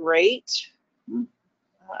doing great.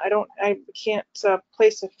 I can't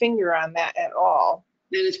place a finger on that at all.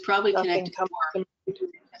 Then it's probably Nothing connected to comes work. to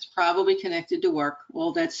me. It's probably connected to work,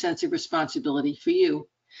 all that sense of responsibility for you.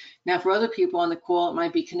 Now, for other people on the call, it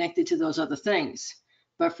might be connected to those other things.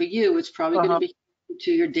 But for you, it's probably going to be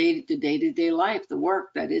to your day-to-day life, the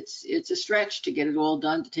work, that it's a stretch to get it all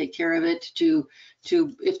done, to take care of it, to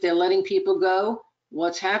if they're letting people go,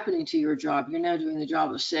 what's happening to your job? You're now doing the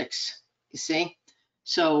job of 6, you see?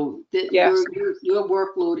 So Yes. your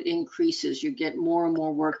workload increases. You get more and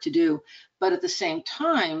more work to do. But at the same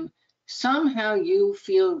time, somehow you're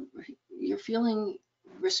feeling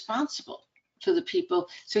responsible to the people.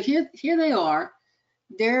 So here they are.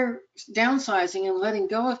 They're downsizing and letting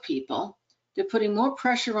go of people. They're putting more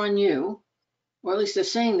pressure on you, or at least they're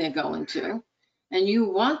saying they're going to. And you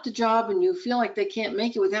want the job and you feel like they can't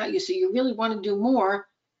make it without you. So you really want to do more,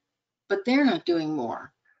 but they're not doing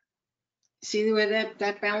more. See the way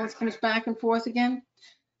that balance comes back and forth again?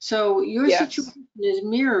 So your Yes. situation is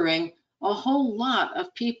mirroring a whole lot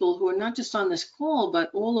of people who are not just on this call,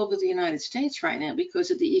 but all over the United States right now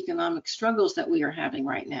because of the economic struggles that we are having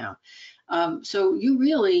right now. So you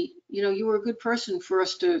really, you were a good person for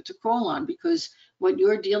us to call on, because what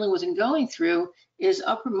you're dealing with and going through is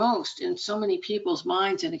uppermost in so many people's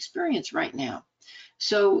minds and experience right now.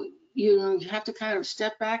 So you have to kind of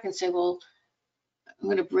step back and say, well, I'm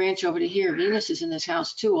going to branch over to here. Venus is in this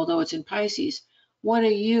house too, although it's in Pisces. What do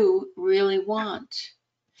you really want?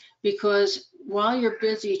 Because while you're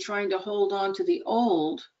busy trying to hold on to the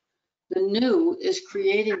old, the new is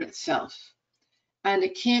creating itself. And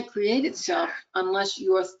it can't create itself unless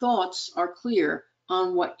your thoughts are clear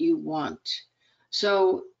on what you want.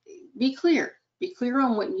 So be clear. Be clear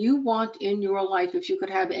on what you want in your life if you could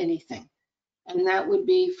have anything. And that would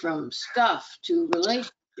be from stuff to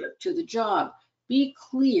relationship to the job. Be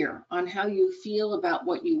clear on how you feel about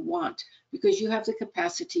what you want, because you have the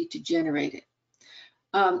capacity to generate it.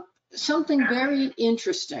 Something very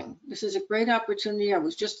interesting. This is a great opportunity. I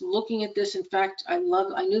was just looking at this. In fact, I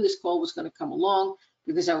knew this call was going to come along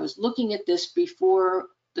because I was looking at this before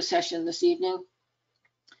the session this evening.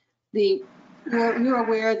 You're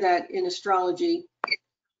aware that in astrology,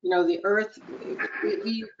 the earth,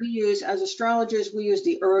 we use, as astrologers, we use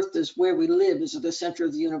the earth as where we live, as the center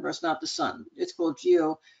of the universe, not the sun. It's called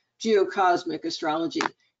geocosmic astrology.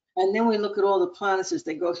 And then we look at all the planets as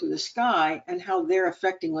they go through the sky and how they're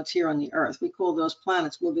affecting what's here on the earth. We call those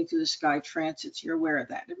planets moving through the sky transits. You're aware of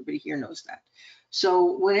that. Everybody here knows that.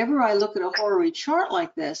 So whenever I look at a horary chart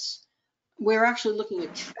like this, we're actually looking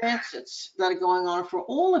at transits that are going on for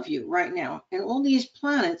all of you right now. And all these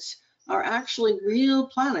planets are actually real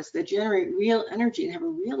planets that generate real energy and have a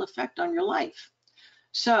real effect on your life.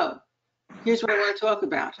 So here's what I want to talk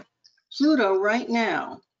about. Pluto right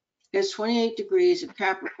now is 28 degrees of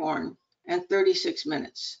Capricorn and 36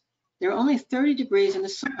 minutes. There are only 30 degrees in the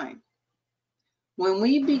sign. When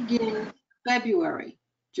we begin February,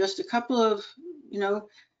 just a couple of,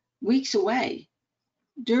 weeks away,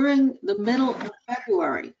 during the middle of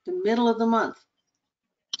February, the middle of the month,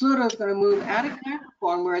 Pluto is going to move out of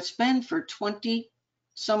Capricorn, where it's been for 20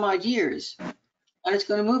 some odd years, and it's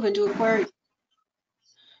going to move into Aquarius.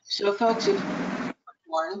 So folks,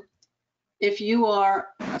 if you are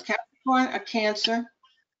a Capricorn, a Cancer,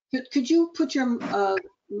 could you put your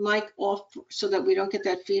mic off so that we don't get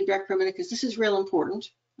that feedback for a minute, because this is real important,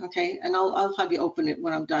 okay? And I'll have you open it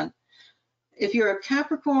when I'm done. If you're a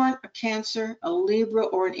Capricorn, a Cancer, a Libra,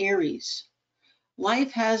 or an Aries,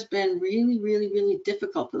 life has been really, really, really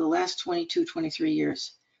difficult for the last 22, 23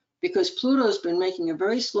 years, because Pluto's been making a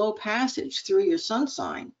very slow passage through your sun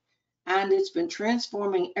sign, and it's been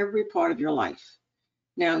transforming every part of your life.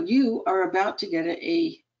 Now you are about to get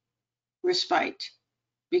a respite,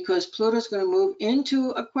 because Pluto's going to move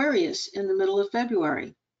into Aquarius in the middle of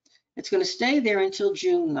February. It's going to stay there until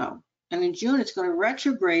June though. And in June, it's going to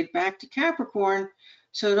retrograde back to Capricorn.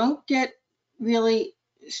 So don't get really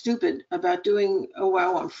stupid about doing, oh,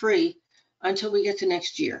 wow, I'm free, until we get to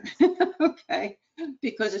next year, okay?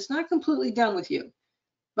 Because it's not completely done with you.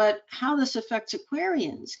 But how this affects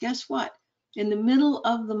Aquarians, guess what? In the middle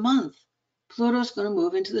of the month, Pluto's going to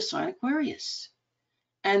move into the sign Aquarius.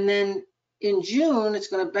 And then in June, it's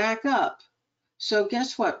going to back up. So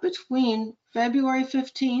guess what? Between February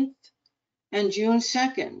 15th and June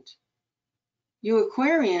 2nd, you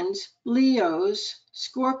Aquarians, Leos,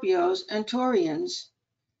 Scorpios, and Taurians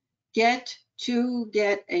get to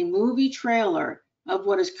get a movie trailer of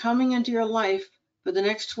what is coming into your life for the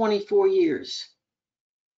next 24 years.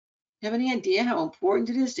 You have any idea how important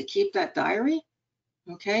it is to keep that diary?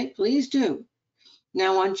 Okay, please do.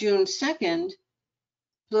 Now on June 2nd,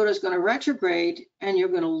 Pluto's going to retrograde and you're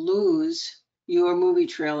going to lose your movie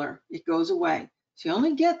trailer. It goes away. So you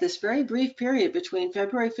only get this very brief period between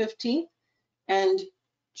February 15th and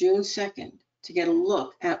June 2nd to get a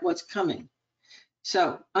look at what's coming.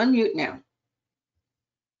 So unmute now.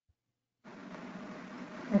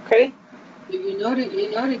 Okay. You know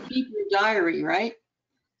to keep your diary, right?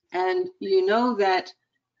 And you know that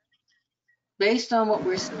based on what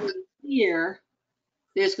we're seeing here,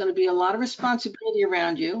 there's going to be a lot of responsibility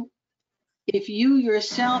around you. If you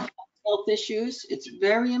yourself have health issues, it's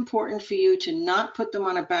very important for you to not put them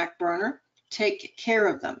on a back burner. Take care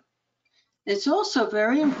of them. It's also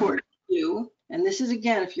very important for you, and this is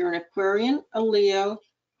again, if you're an Aquarian, a Leo,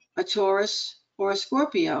 a Taurus, or a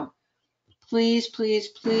Scorpio, please, please,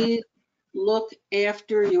 please look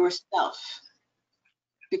after yourself.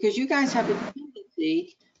 Because you guys have a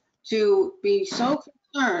tendency to be so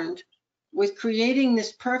concerned with creating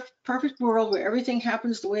this perfect world where everything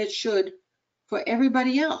happens the way it should for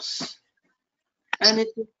everybody else. And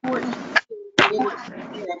it's important to be able to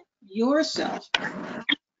take care of yourself.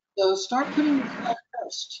 So start putting yourself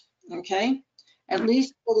first, okay? at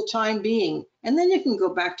least for the time being. And then you can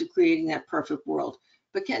go back to creating that perfect world.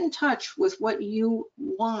 But get in touch with what you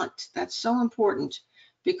want. That's so important,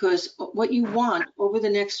 because what you want over the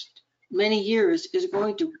next many years is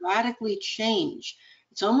going to radically change.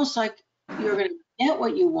 It's almost like you're going to get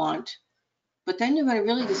what you want, but then you're going to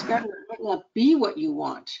really discover it might not be what you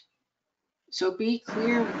want. So be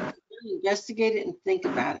clear, really investigate it, and think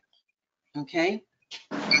about it. Okay?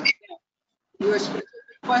 Your specific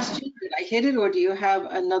question, did I hit it, or do you have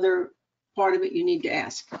another part of it you need to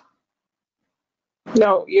ask?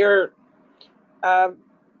 No, you're,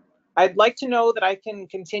 I'd like to know that I can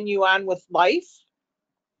continue on with life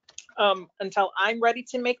until I'm ready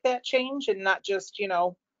to make that change, and not just,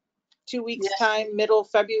 2 weeks Yes. time, middle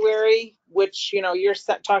February, which, you're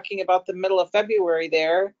talking about the middle of February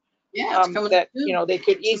there. Yeah, it's coming That, up soon. they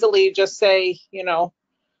could easily just say,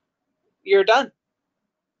 you're done.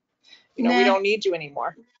 We Nah, don't need you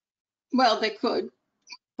anymore. well, they could,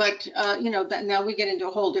 but that now we get into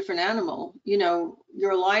a whole different animal.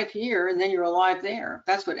 You're alive here and then you're alive there.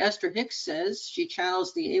 That's what Esther Hicks says. She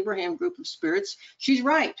channels the Abraham group of spirits. She's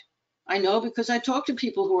right. I know, because I talk to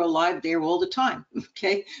people who are alive there all the time.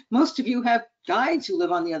 Okay, most of you have guides who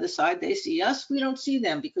live on the other side. They see us, we don't see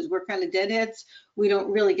them, because we're kind of deadheads. We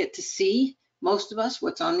don't really get to see, most of us,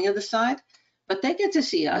 what's on the other side, but they get to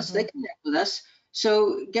see us. They connect with us.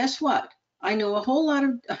 So guess what? I know a whole lot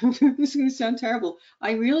of, this is going to sound terrible,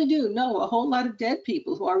 I really do know a whole lot of dead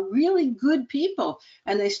people who are really good people,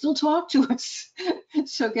 and they still talk to us.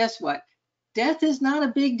 So guess what? Death is not a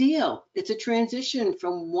big deal. It's a transition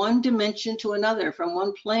from one dimension to another, from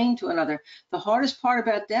one plane to another. The hardest part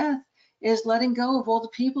about death is letting go of all the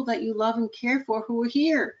people that you love and care for who are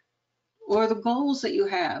here, or the goals that you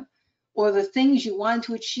have, or the things you want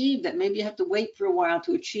to achieve that maybe you have to wait for a while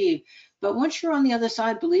to achieve. But once you're on the other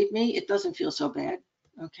side, believe me, it doesn't feel so bad.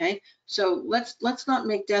 Okay, so let's not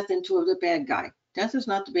make death into the bad guy. Death is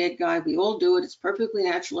not the bad guy. We all do it. It's perfectly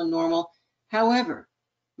natural and normal. However,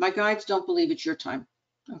 my guides don't believe it's your time.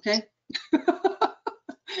 Okay.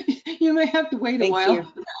 You may have to wait a Thank while you.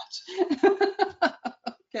 for that.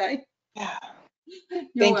 Okay. You're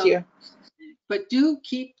Thank welcome. you. But do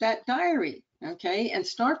keep that diary, okay? And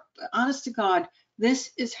start, honest to God,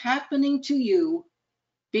 this is happening to you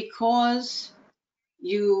because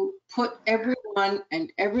you put everyone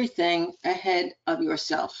and everything ahead of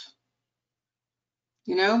yourself.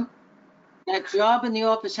 That job in the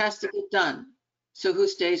office has to get done. So who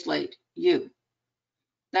stays late? You.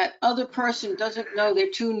 That other person doesn't know, they're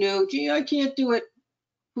too new. Gee, I can't do it.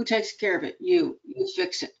 Who takes care of it? You. You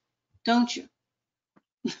fix it, don't you?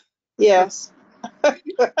 Yes.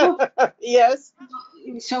 Yes.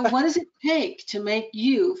 So what does it take to make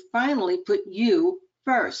you finally put you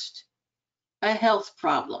first? A health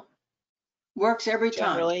problem. Works every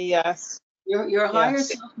time. Generally, yes. Your higher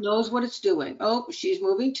Yes. self knows what it's doing. Oh, she's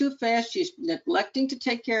moving too fast. She's neglecting to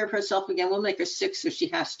take care of herself again. We'll make her sick so she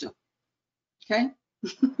has to. Okay?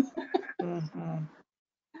 Mhm.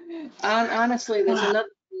 Honestly, there's another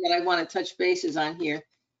thing that I want to touch bases on here.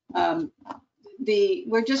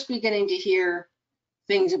 We're just beginning to hear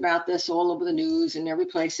things about this all over the news and every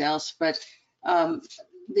place else, but some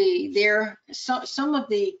of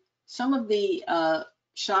the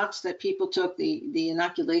shots that people took, the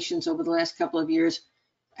inoculations over the last couple of years,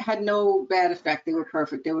 had no bad effect. They were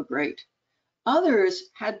perfect. They were great. Others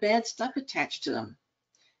had bad stuff attached to them.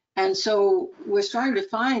 And so we're starting to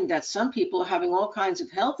find that some people are having all kinds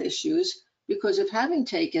of health issues because of having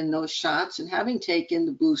taken those shots and having taken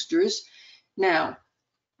the boosters. Now,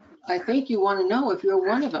 I think you want to know if you're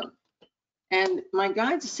one of them. And my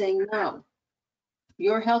guides are saying, no,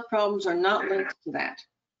 your health problems are not linked to that.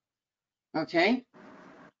 Okay?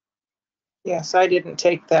 Yes, I didn't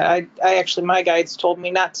take that. I actually, my guides told me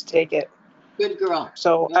not to take it. Good girl.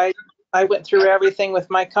 So I went through everything with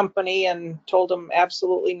my company and told them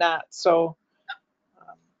absolutely not. So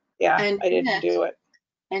yeah, And I didn't do it.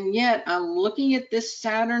 And yet I'm looking at this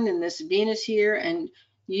Saturn and this Venus here, and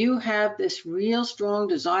you have this real strong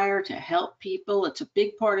desire to help people. It's a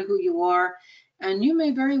big part of who you are. And you may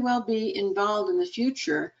very well be involved in the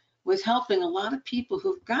future with helping a lot of people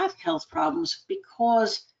who've got health problems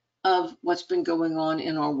because of what's been going on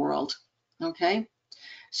in our world. Okay?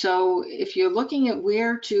 So if you're looking at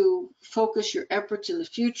where to focus your efforts in the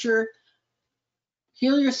future,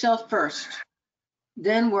 heal yourself first,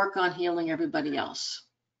 then work on healing everybody else.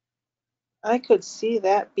 I could see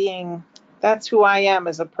that being, that's who I am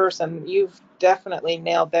as a person. You've definitely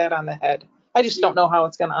nailed that on the head. I just don't know how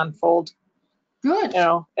it's going to unfold, Good.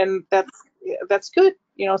 and that's good.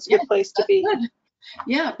 It's a good place to be. Good.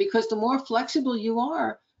 Yeah, because the more flexible you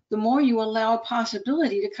are, the more you allow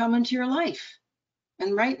possibility to come into your life.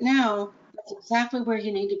 And right now, that's exactly where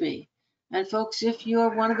you need to be. And folks, if you're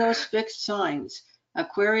one of those fixed signs,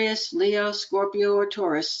 Aquarius, Leo, Scorpio, or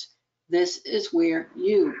Taurus, this is where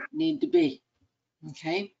you need to be.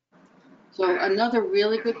 Okay. So another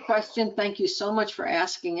really good question. Thank you so much for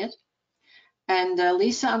asking it. And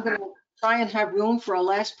Lisa, I'm going to try and have room for a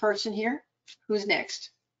last person here. Who's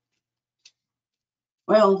next?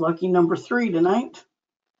 Well, lucky number 3 tonight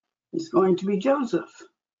is going to be Joseph.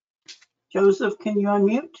 Joseph, can you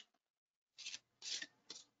unmute?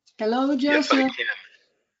 Hello, Yes, I Joseph. can.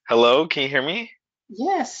 Hello, can you hear me?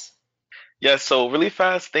 Yes. Yes, so really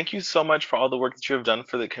fast, thank you so much for all the work that you have done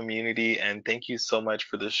for the community, and thank you so much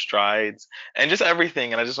for the strides and just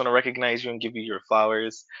everything. And I just want to recognize you and give you your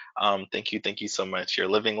flowers. Thank you so much. You're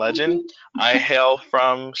a living legend. I hail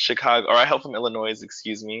from Chicago, or I hail from Illinois,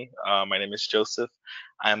 excuse me. My name is Joseph.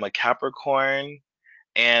 I'm a Capricorn,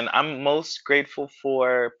 and I'm most grateful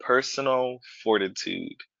for personal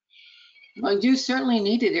fortitude. Well, you certainly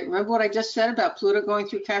needed it. Remember what I just said about Pluto going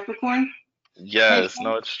through Capricorn? Hey, Yes,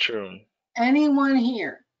 no, it's true. anyone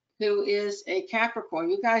here who is a Capricorn,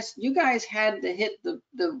 you guys had to hit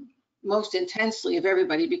the most intensely of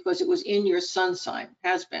everybody because it was in your sun sign,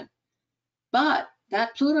 has been. But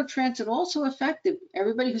that Pluto transit also affected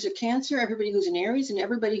everybody who's a Cancer, everybody who's an Aries, and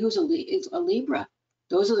everybody who's a Libra.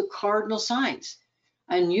 Those are the cardinal signs.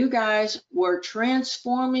 And you guys were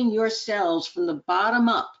transforming yourselves from the bottom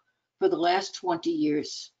up for the last 20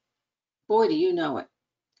 years. Boy, do you know it.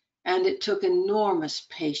 And it took enormous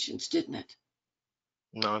patience, didn't it?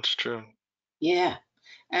 No, it's true. Yeah.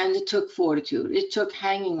 And it took fortitude. It took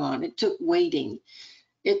hanging on. It took waiting.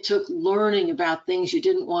 It took learning about things you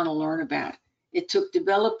didn't want to learn about. It took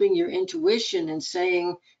developing your intuition and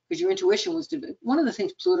saying, because your intuition was, one of the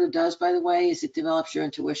things Pluto does, by the way, is it develops your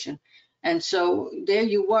intuition. And so there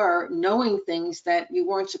you were knowing things that you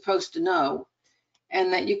weren't supposed to know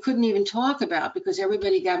and that you couldn't even talk about because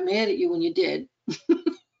everybody got mad at you when you did.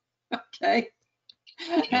 Okay.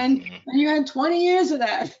 And Hmm. you had 20 years of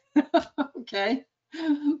that. Okay.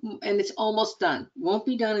 And it's almost done. Won't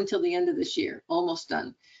be done until the end of this year. Almost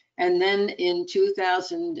done. And then in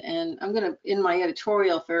 2000, and I'm going to, in my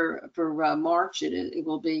editorial for March, it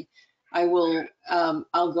will be,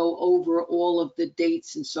 I'll go over all of the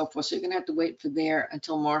dates and so forth. So you're going to have to wait for there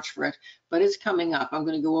until March for it, but it's coming up. I'm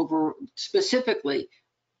going to go over specifically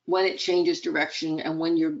when it changes direction and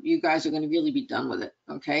when you guys are going to really be done with it.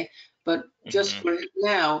 Okay. But just Hmm. for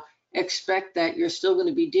now, expect that you're still going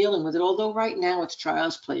to be dealing with it. Although right now it's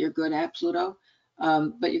child's play, you're good at Pluto,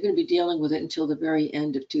 but you're going to be dealing with it until the very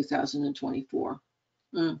end of 2024.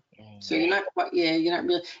 So you're not quite, yeah, you're not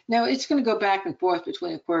really. Now it's going to go back and forth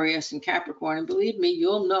between Aquarius and Capricorn, and believe me,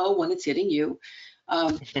 you'll know when it's hitting you.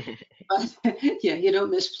 But yeah, you don't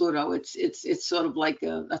miss Pluto. It's sort of like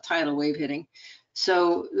a tidal wave hitting.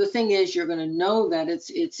 So the thing is, you're going to know that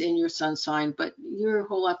it's in your sun sign, but you're a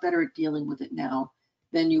whole lot better at dealing with it now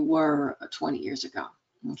than you were 20 years ago.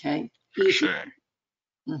 Okay, For easy.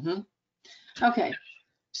 sure. Okay,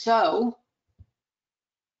 so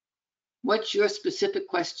what's your specific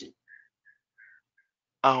question?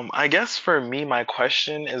 I guess for me, my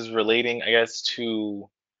question is relating, I guess, to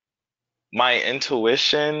my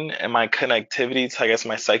intuition and my connectivity to, I guess,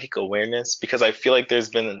 my psychic awareness, because I feel like there's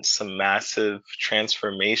been some massive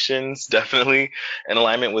transformations, definitely in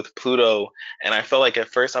alignment with Pluto. And I felt like at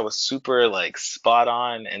first I was super like spot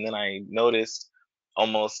on, and then I noticed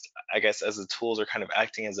almost, I guess, as the tools are kind of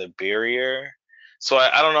acting as a barrier. So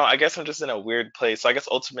I don't know, I guess I'm just in a weird place. So I guess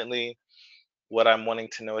ultimately what I'm wanting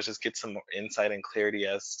to know is just get some more insight and clarity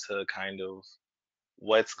as to kind of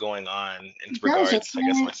what's going on in That is a regards to, I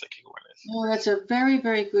guess, my psychic awareness. well, that's a very,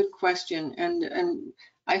 very good question, and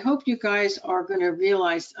I hope you guys are going to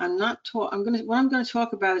realize I'm not talk. I'm going to what I'm going to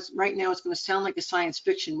talk about is right now. It's going to sound like a science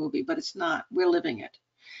fiction movie, but it's not. We're living it.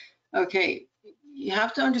 Okay, you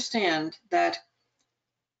have to understand that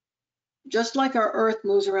just like our Earth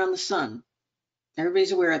moves around the sun,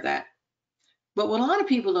 everybody's aware of that. But what a lot of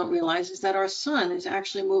people don't realize is that our sun is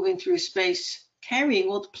actually moving through space, carrying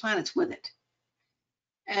all the planets with it.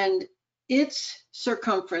 And its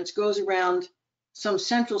circumference goes around some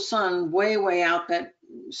central sun way, way out that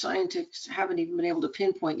scientists haven't even been able to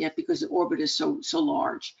pinpoint yet because the orbit is so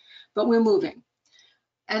large. But we're moving.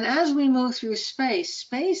 And as we move through space,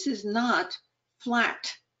 space is not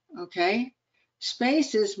flat, okay?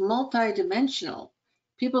 Space is multidimensional.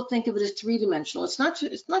 People think of it as three-dimensional. It's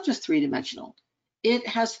not just three-dimensional. It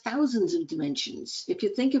has thousands of dimensions. If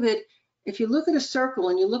you think of it, if you look at a circle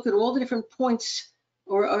and you look at all the different points,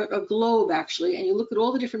 or a globe actually, and you look at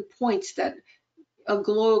all the different points that a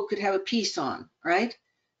globe could have a piece on, right?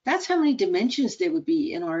 That's how many dimensions there would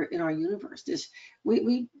be in our universe.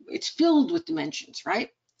 It's filled with dimensions, right?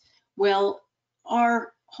 Well,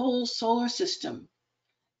 our whole solar system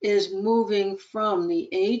is moving from the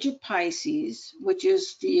age of Pisces, which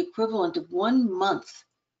is the equivalent of 1 month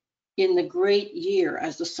in the great year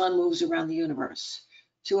as the sun moves around the universe.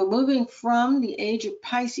 So we're moving from the age of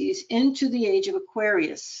Pisces into the age of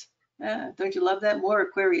Aquarius. Don't you love that? More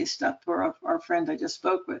Aquarius stuff for our friend I just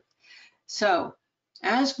spoke with. So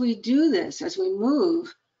as we do this, as we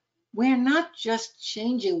move, we're not just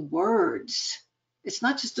changing words. It's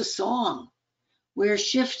not just a song. We're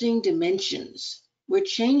shifting dimensions. We're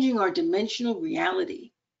changing our dimensional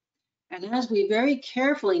reality. And as we very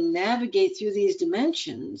carefully navigate through these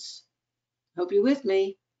dimensions, hope you're with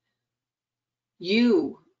me,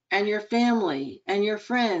 you and your family and your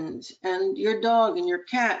friends and your dog and your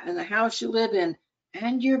cat and the house you live in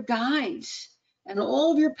and your guides and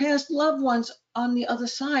all of your past loved ones on the other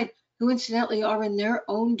side who incidentally are in their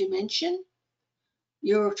own dimension,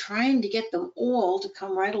 you're trying to get them all to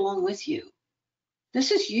come right along with you. This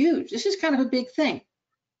is huge. This is kind of a big thing.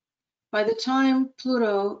 By the time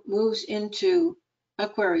Pluto moves into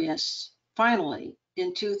Aquarius, finally,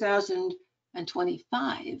 in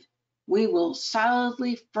 2025, we will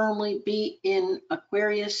solidly, firmly be in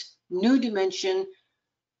Aquarius, new dimension,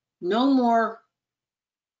 no more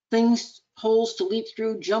things, holes to leap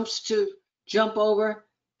through, jumps to jump over.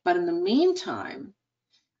 But in the meantime,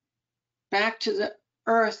 back to the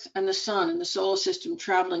Earth and the sun and the solar system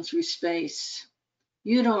traveling through space.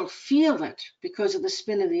 You don't feel it because of the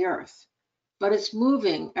spin of the Earth, but it's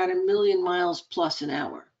moving at 1,000,000 miles plus an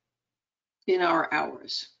hour in our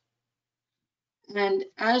hours. And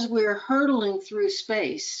as we're hurtling through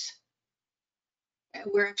space,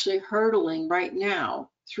 we're actually hurtling right now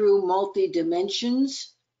through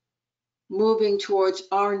multi-dimensions, moving towards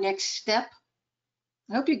our next step.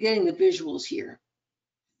 I hope you're getting the visuals here.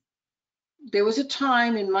 There was a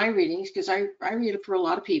time in my readings, because I read it for a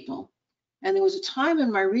lot of people, and there was a time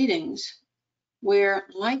in my readings where,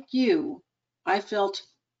 like you, I felt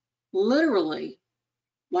literally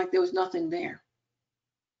like there was nothing there.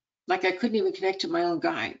 Like I couldn't even connect to my own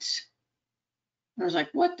guides. I was like,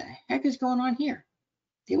 what the heck is going on here?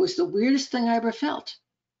 It was the weirdest thing I ever felt.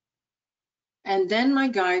 And then my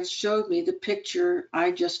guides showed me the picture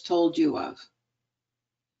I just told you of.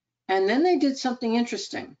 And then they did something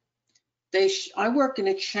interesting. I work in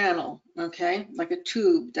a channel, okay, like a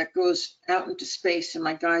tube that goes out into space, and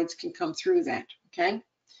my guides can come through that, okay?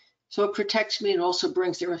 So it protects me and also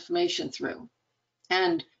brings their information through,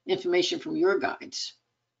 and information from your guides,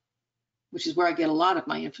 which is where I get a lot of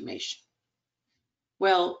my information.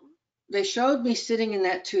 Well, they showed me sitting in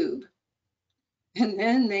that tube, and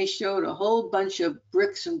then they showed a whole bunch of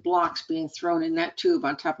bricks and blocks being thrown in that tube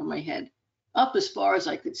on top of my head, up as far as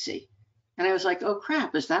I could see. And I was like, oh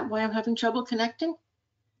crap, is that why I'm having trouble connecting?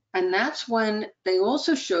 And that's when they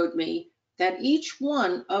also showed me that each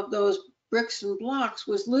one of those bricks and blocks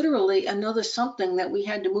was literally another something that we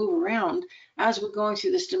had to move around as we're going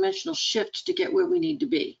through this dimensional shift to get where we need to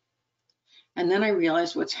be. And then I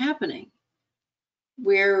realized what's happening.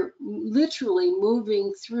 We're literally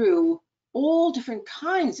moving through all different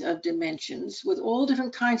kinds of dimensions with all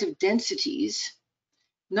different kinds of densities,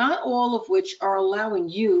 not all of which are allowing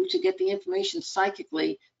you to get the information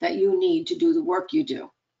psychically that you need to do the work you do.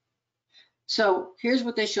 So here's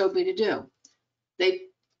what they showed me to do. They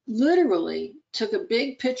literally took a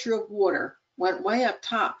big pitcher of water, went way up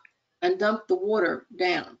top, and dumped the water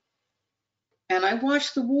down. And I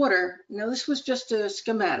watched the water. Now, this was just a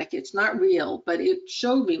schematic. It's not real, but it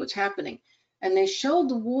showed me what's happening. And they showed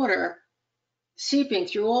the water seeping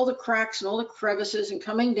through all the cracks and all the crevices and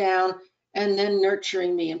coming down and then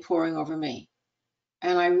nurturing me and pouring over me.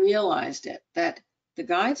 And I realized that the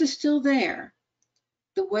guides are still there.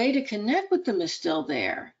 The way to connect with them is still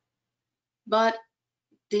there, but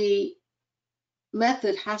the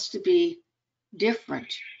method has to be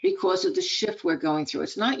different because of the shift we're going through.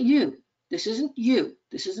 It's not you. This isn't you.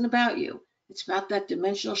 This isn't about you. It's about that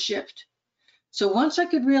dimensional shift. So once I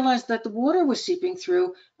could realize that the water was seeping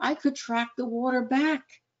through, I could track the water back.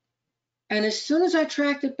 And as soon as I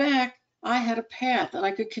tracked it back, I had a path and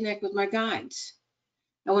I could connect with my guides.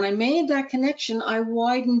 And when I made that connection, I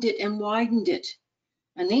widened it and widened it.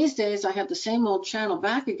 And these days I have the same old channel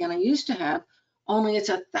back again I used to have, only it's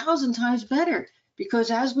 1,000 times better,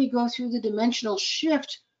 because as we go through the dimensional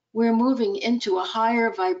shift, we're moving into a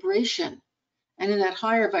higher vibration. And in that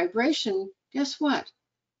higher vibration, guess what?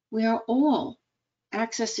 We are all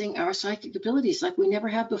accessing our psychic abilities like we never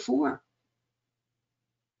have before.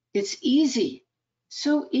 It's easy,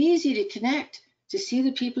 so easy to connect, to see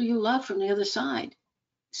the people you love from the other side.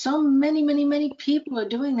 So many, many, many people are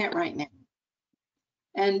doing that right now.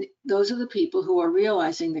 And those are the people who are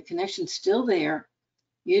realizing the connection's still there.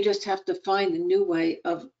 You just have to find a new way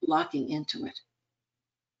of locking into it.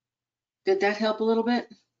 Did that help a little bit?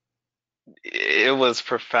 It was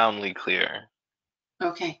profoundly clear.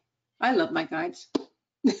 Okay. I love my guides.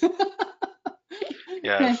 Okay.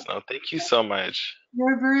 Yes, no, thank you so much.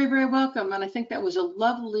 You're very, very welcome. And I think that was a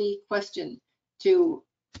lovely question to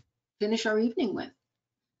finish our evening with.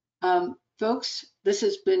 Folks, this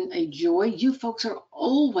has been a joy. You folks are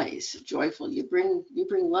always joyful. You bring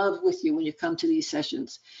love with you when you come to these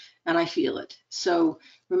sessions, and I feel it. So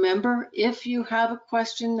remember, if you have a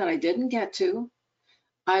question that I didn't get to,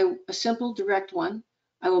 a simple, direct one,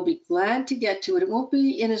 I will be glad to get to it. It won't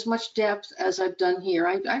be in as much depth as I've done here.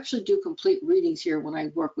 I actually do complete readings here when I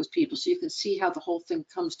work with people, so you can see how the whole thing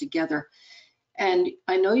comes together. And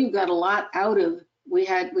I know you got a lot out of, we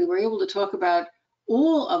were able to talk about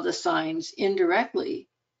all of the signs indirectly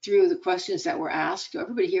through the questions that were asked.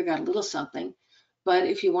 Everybody here got a little something. But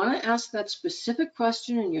if you want to ask that specific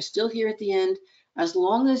question and you're still here at the end, as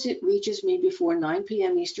long as it reaches me before 9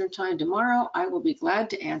 p.m. Eastern time tomorrow, I will be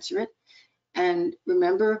glad to answer it. And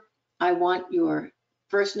remember, I want your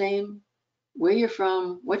first name, where you're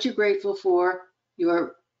from, what you're grateful for,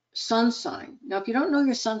 your sun sign. Now, if you don't know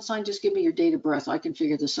your sun sign, just give me your date of birth. I can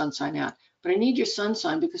figure the sun sign out. But I need your sun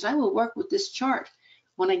sign because I will work with this chart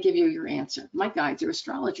when I give you your answer. My guides are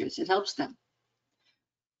astrologers. It helps them.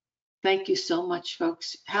 Thank you so much,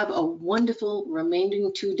 folks. Have a wonderful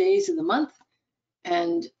remaining 2 days of the month,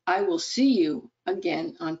 and I will see you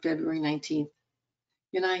again on February 19th.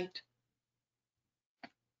 Good night.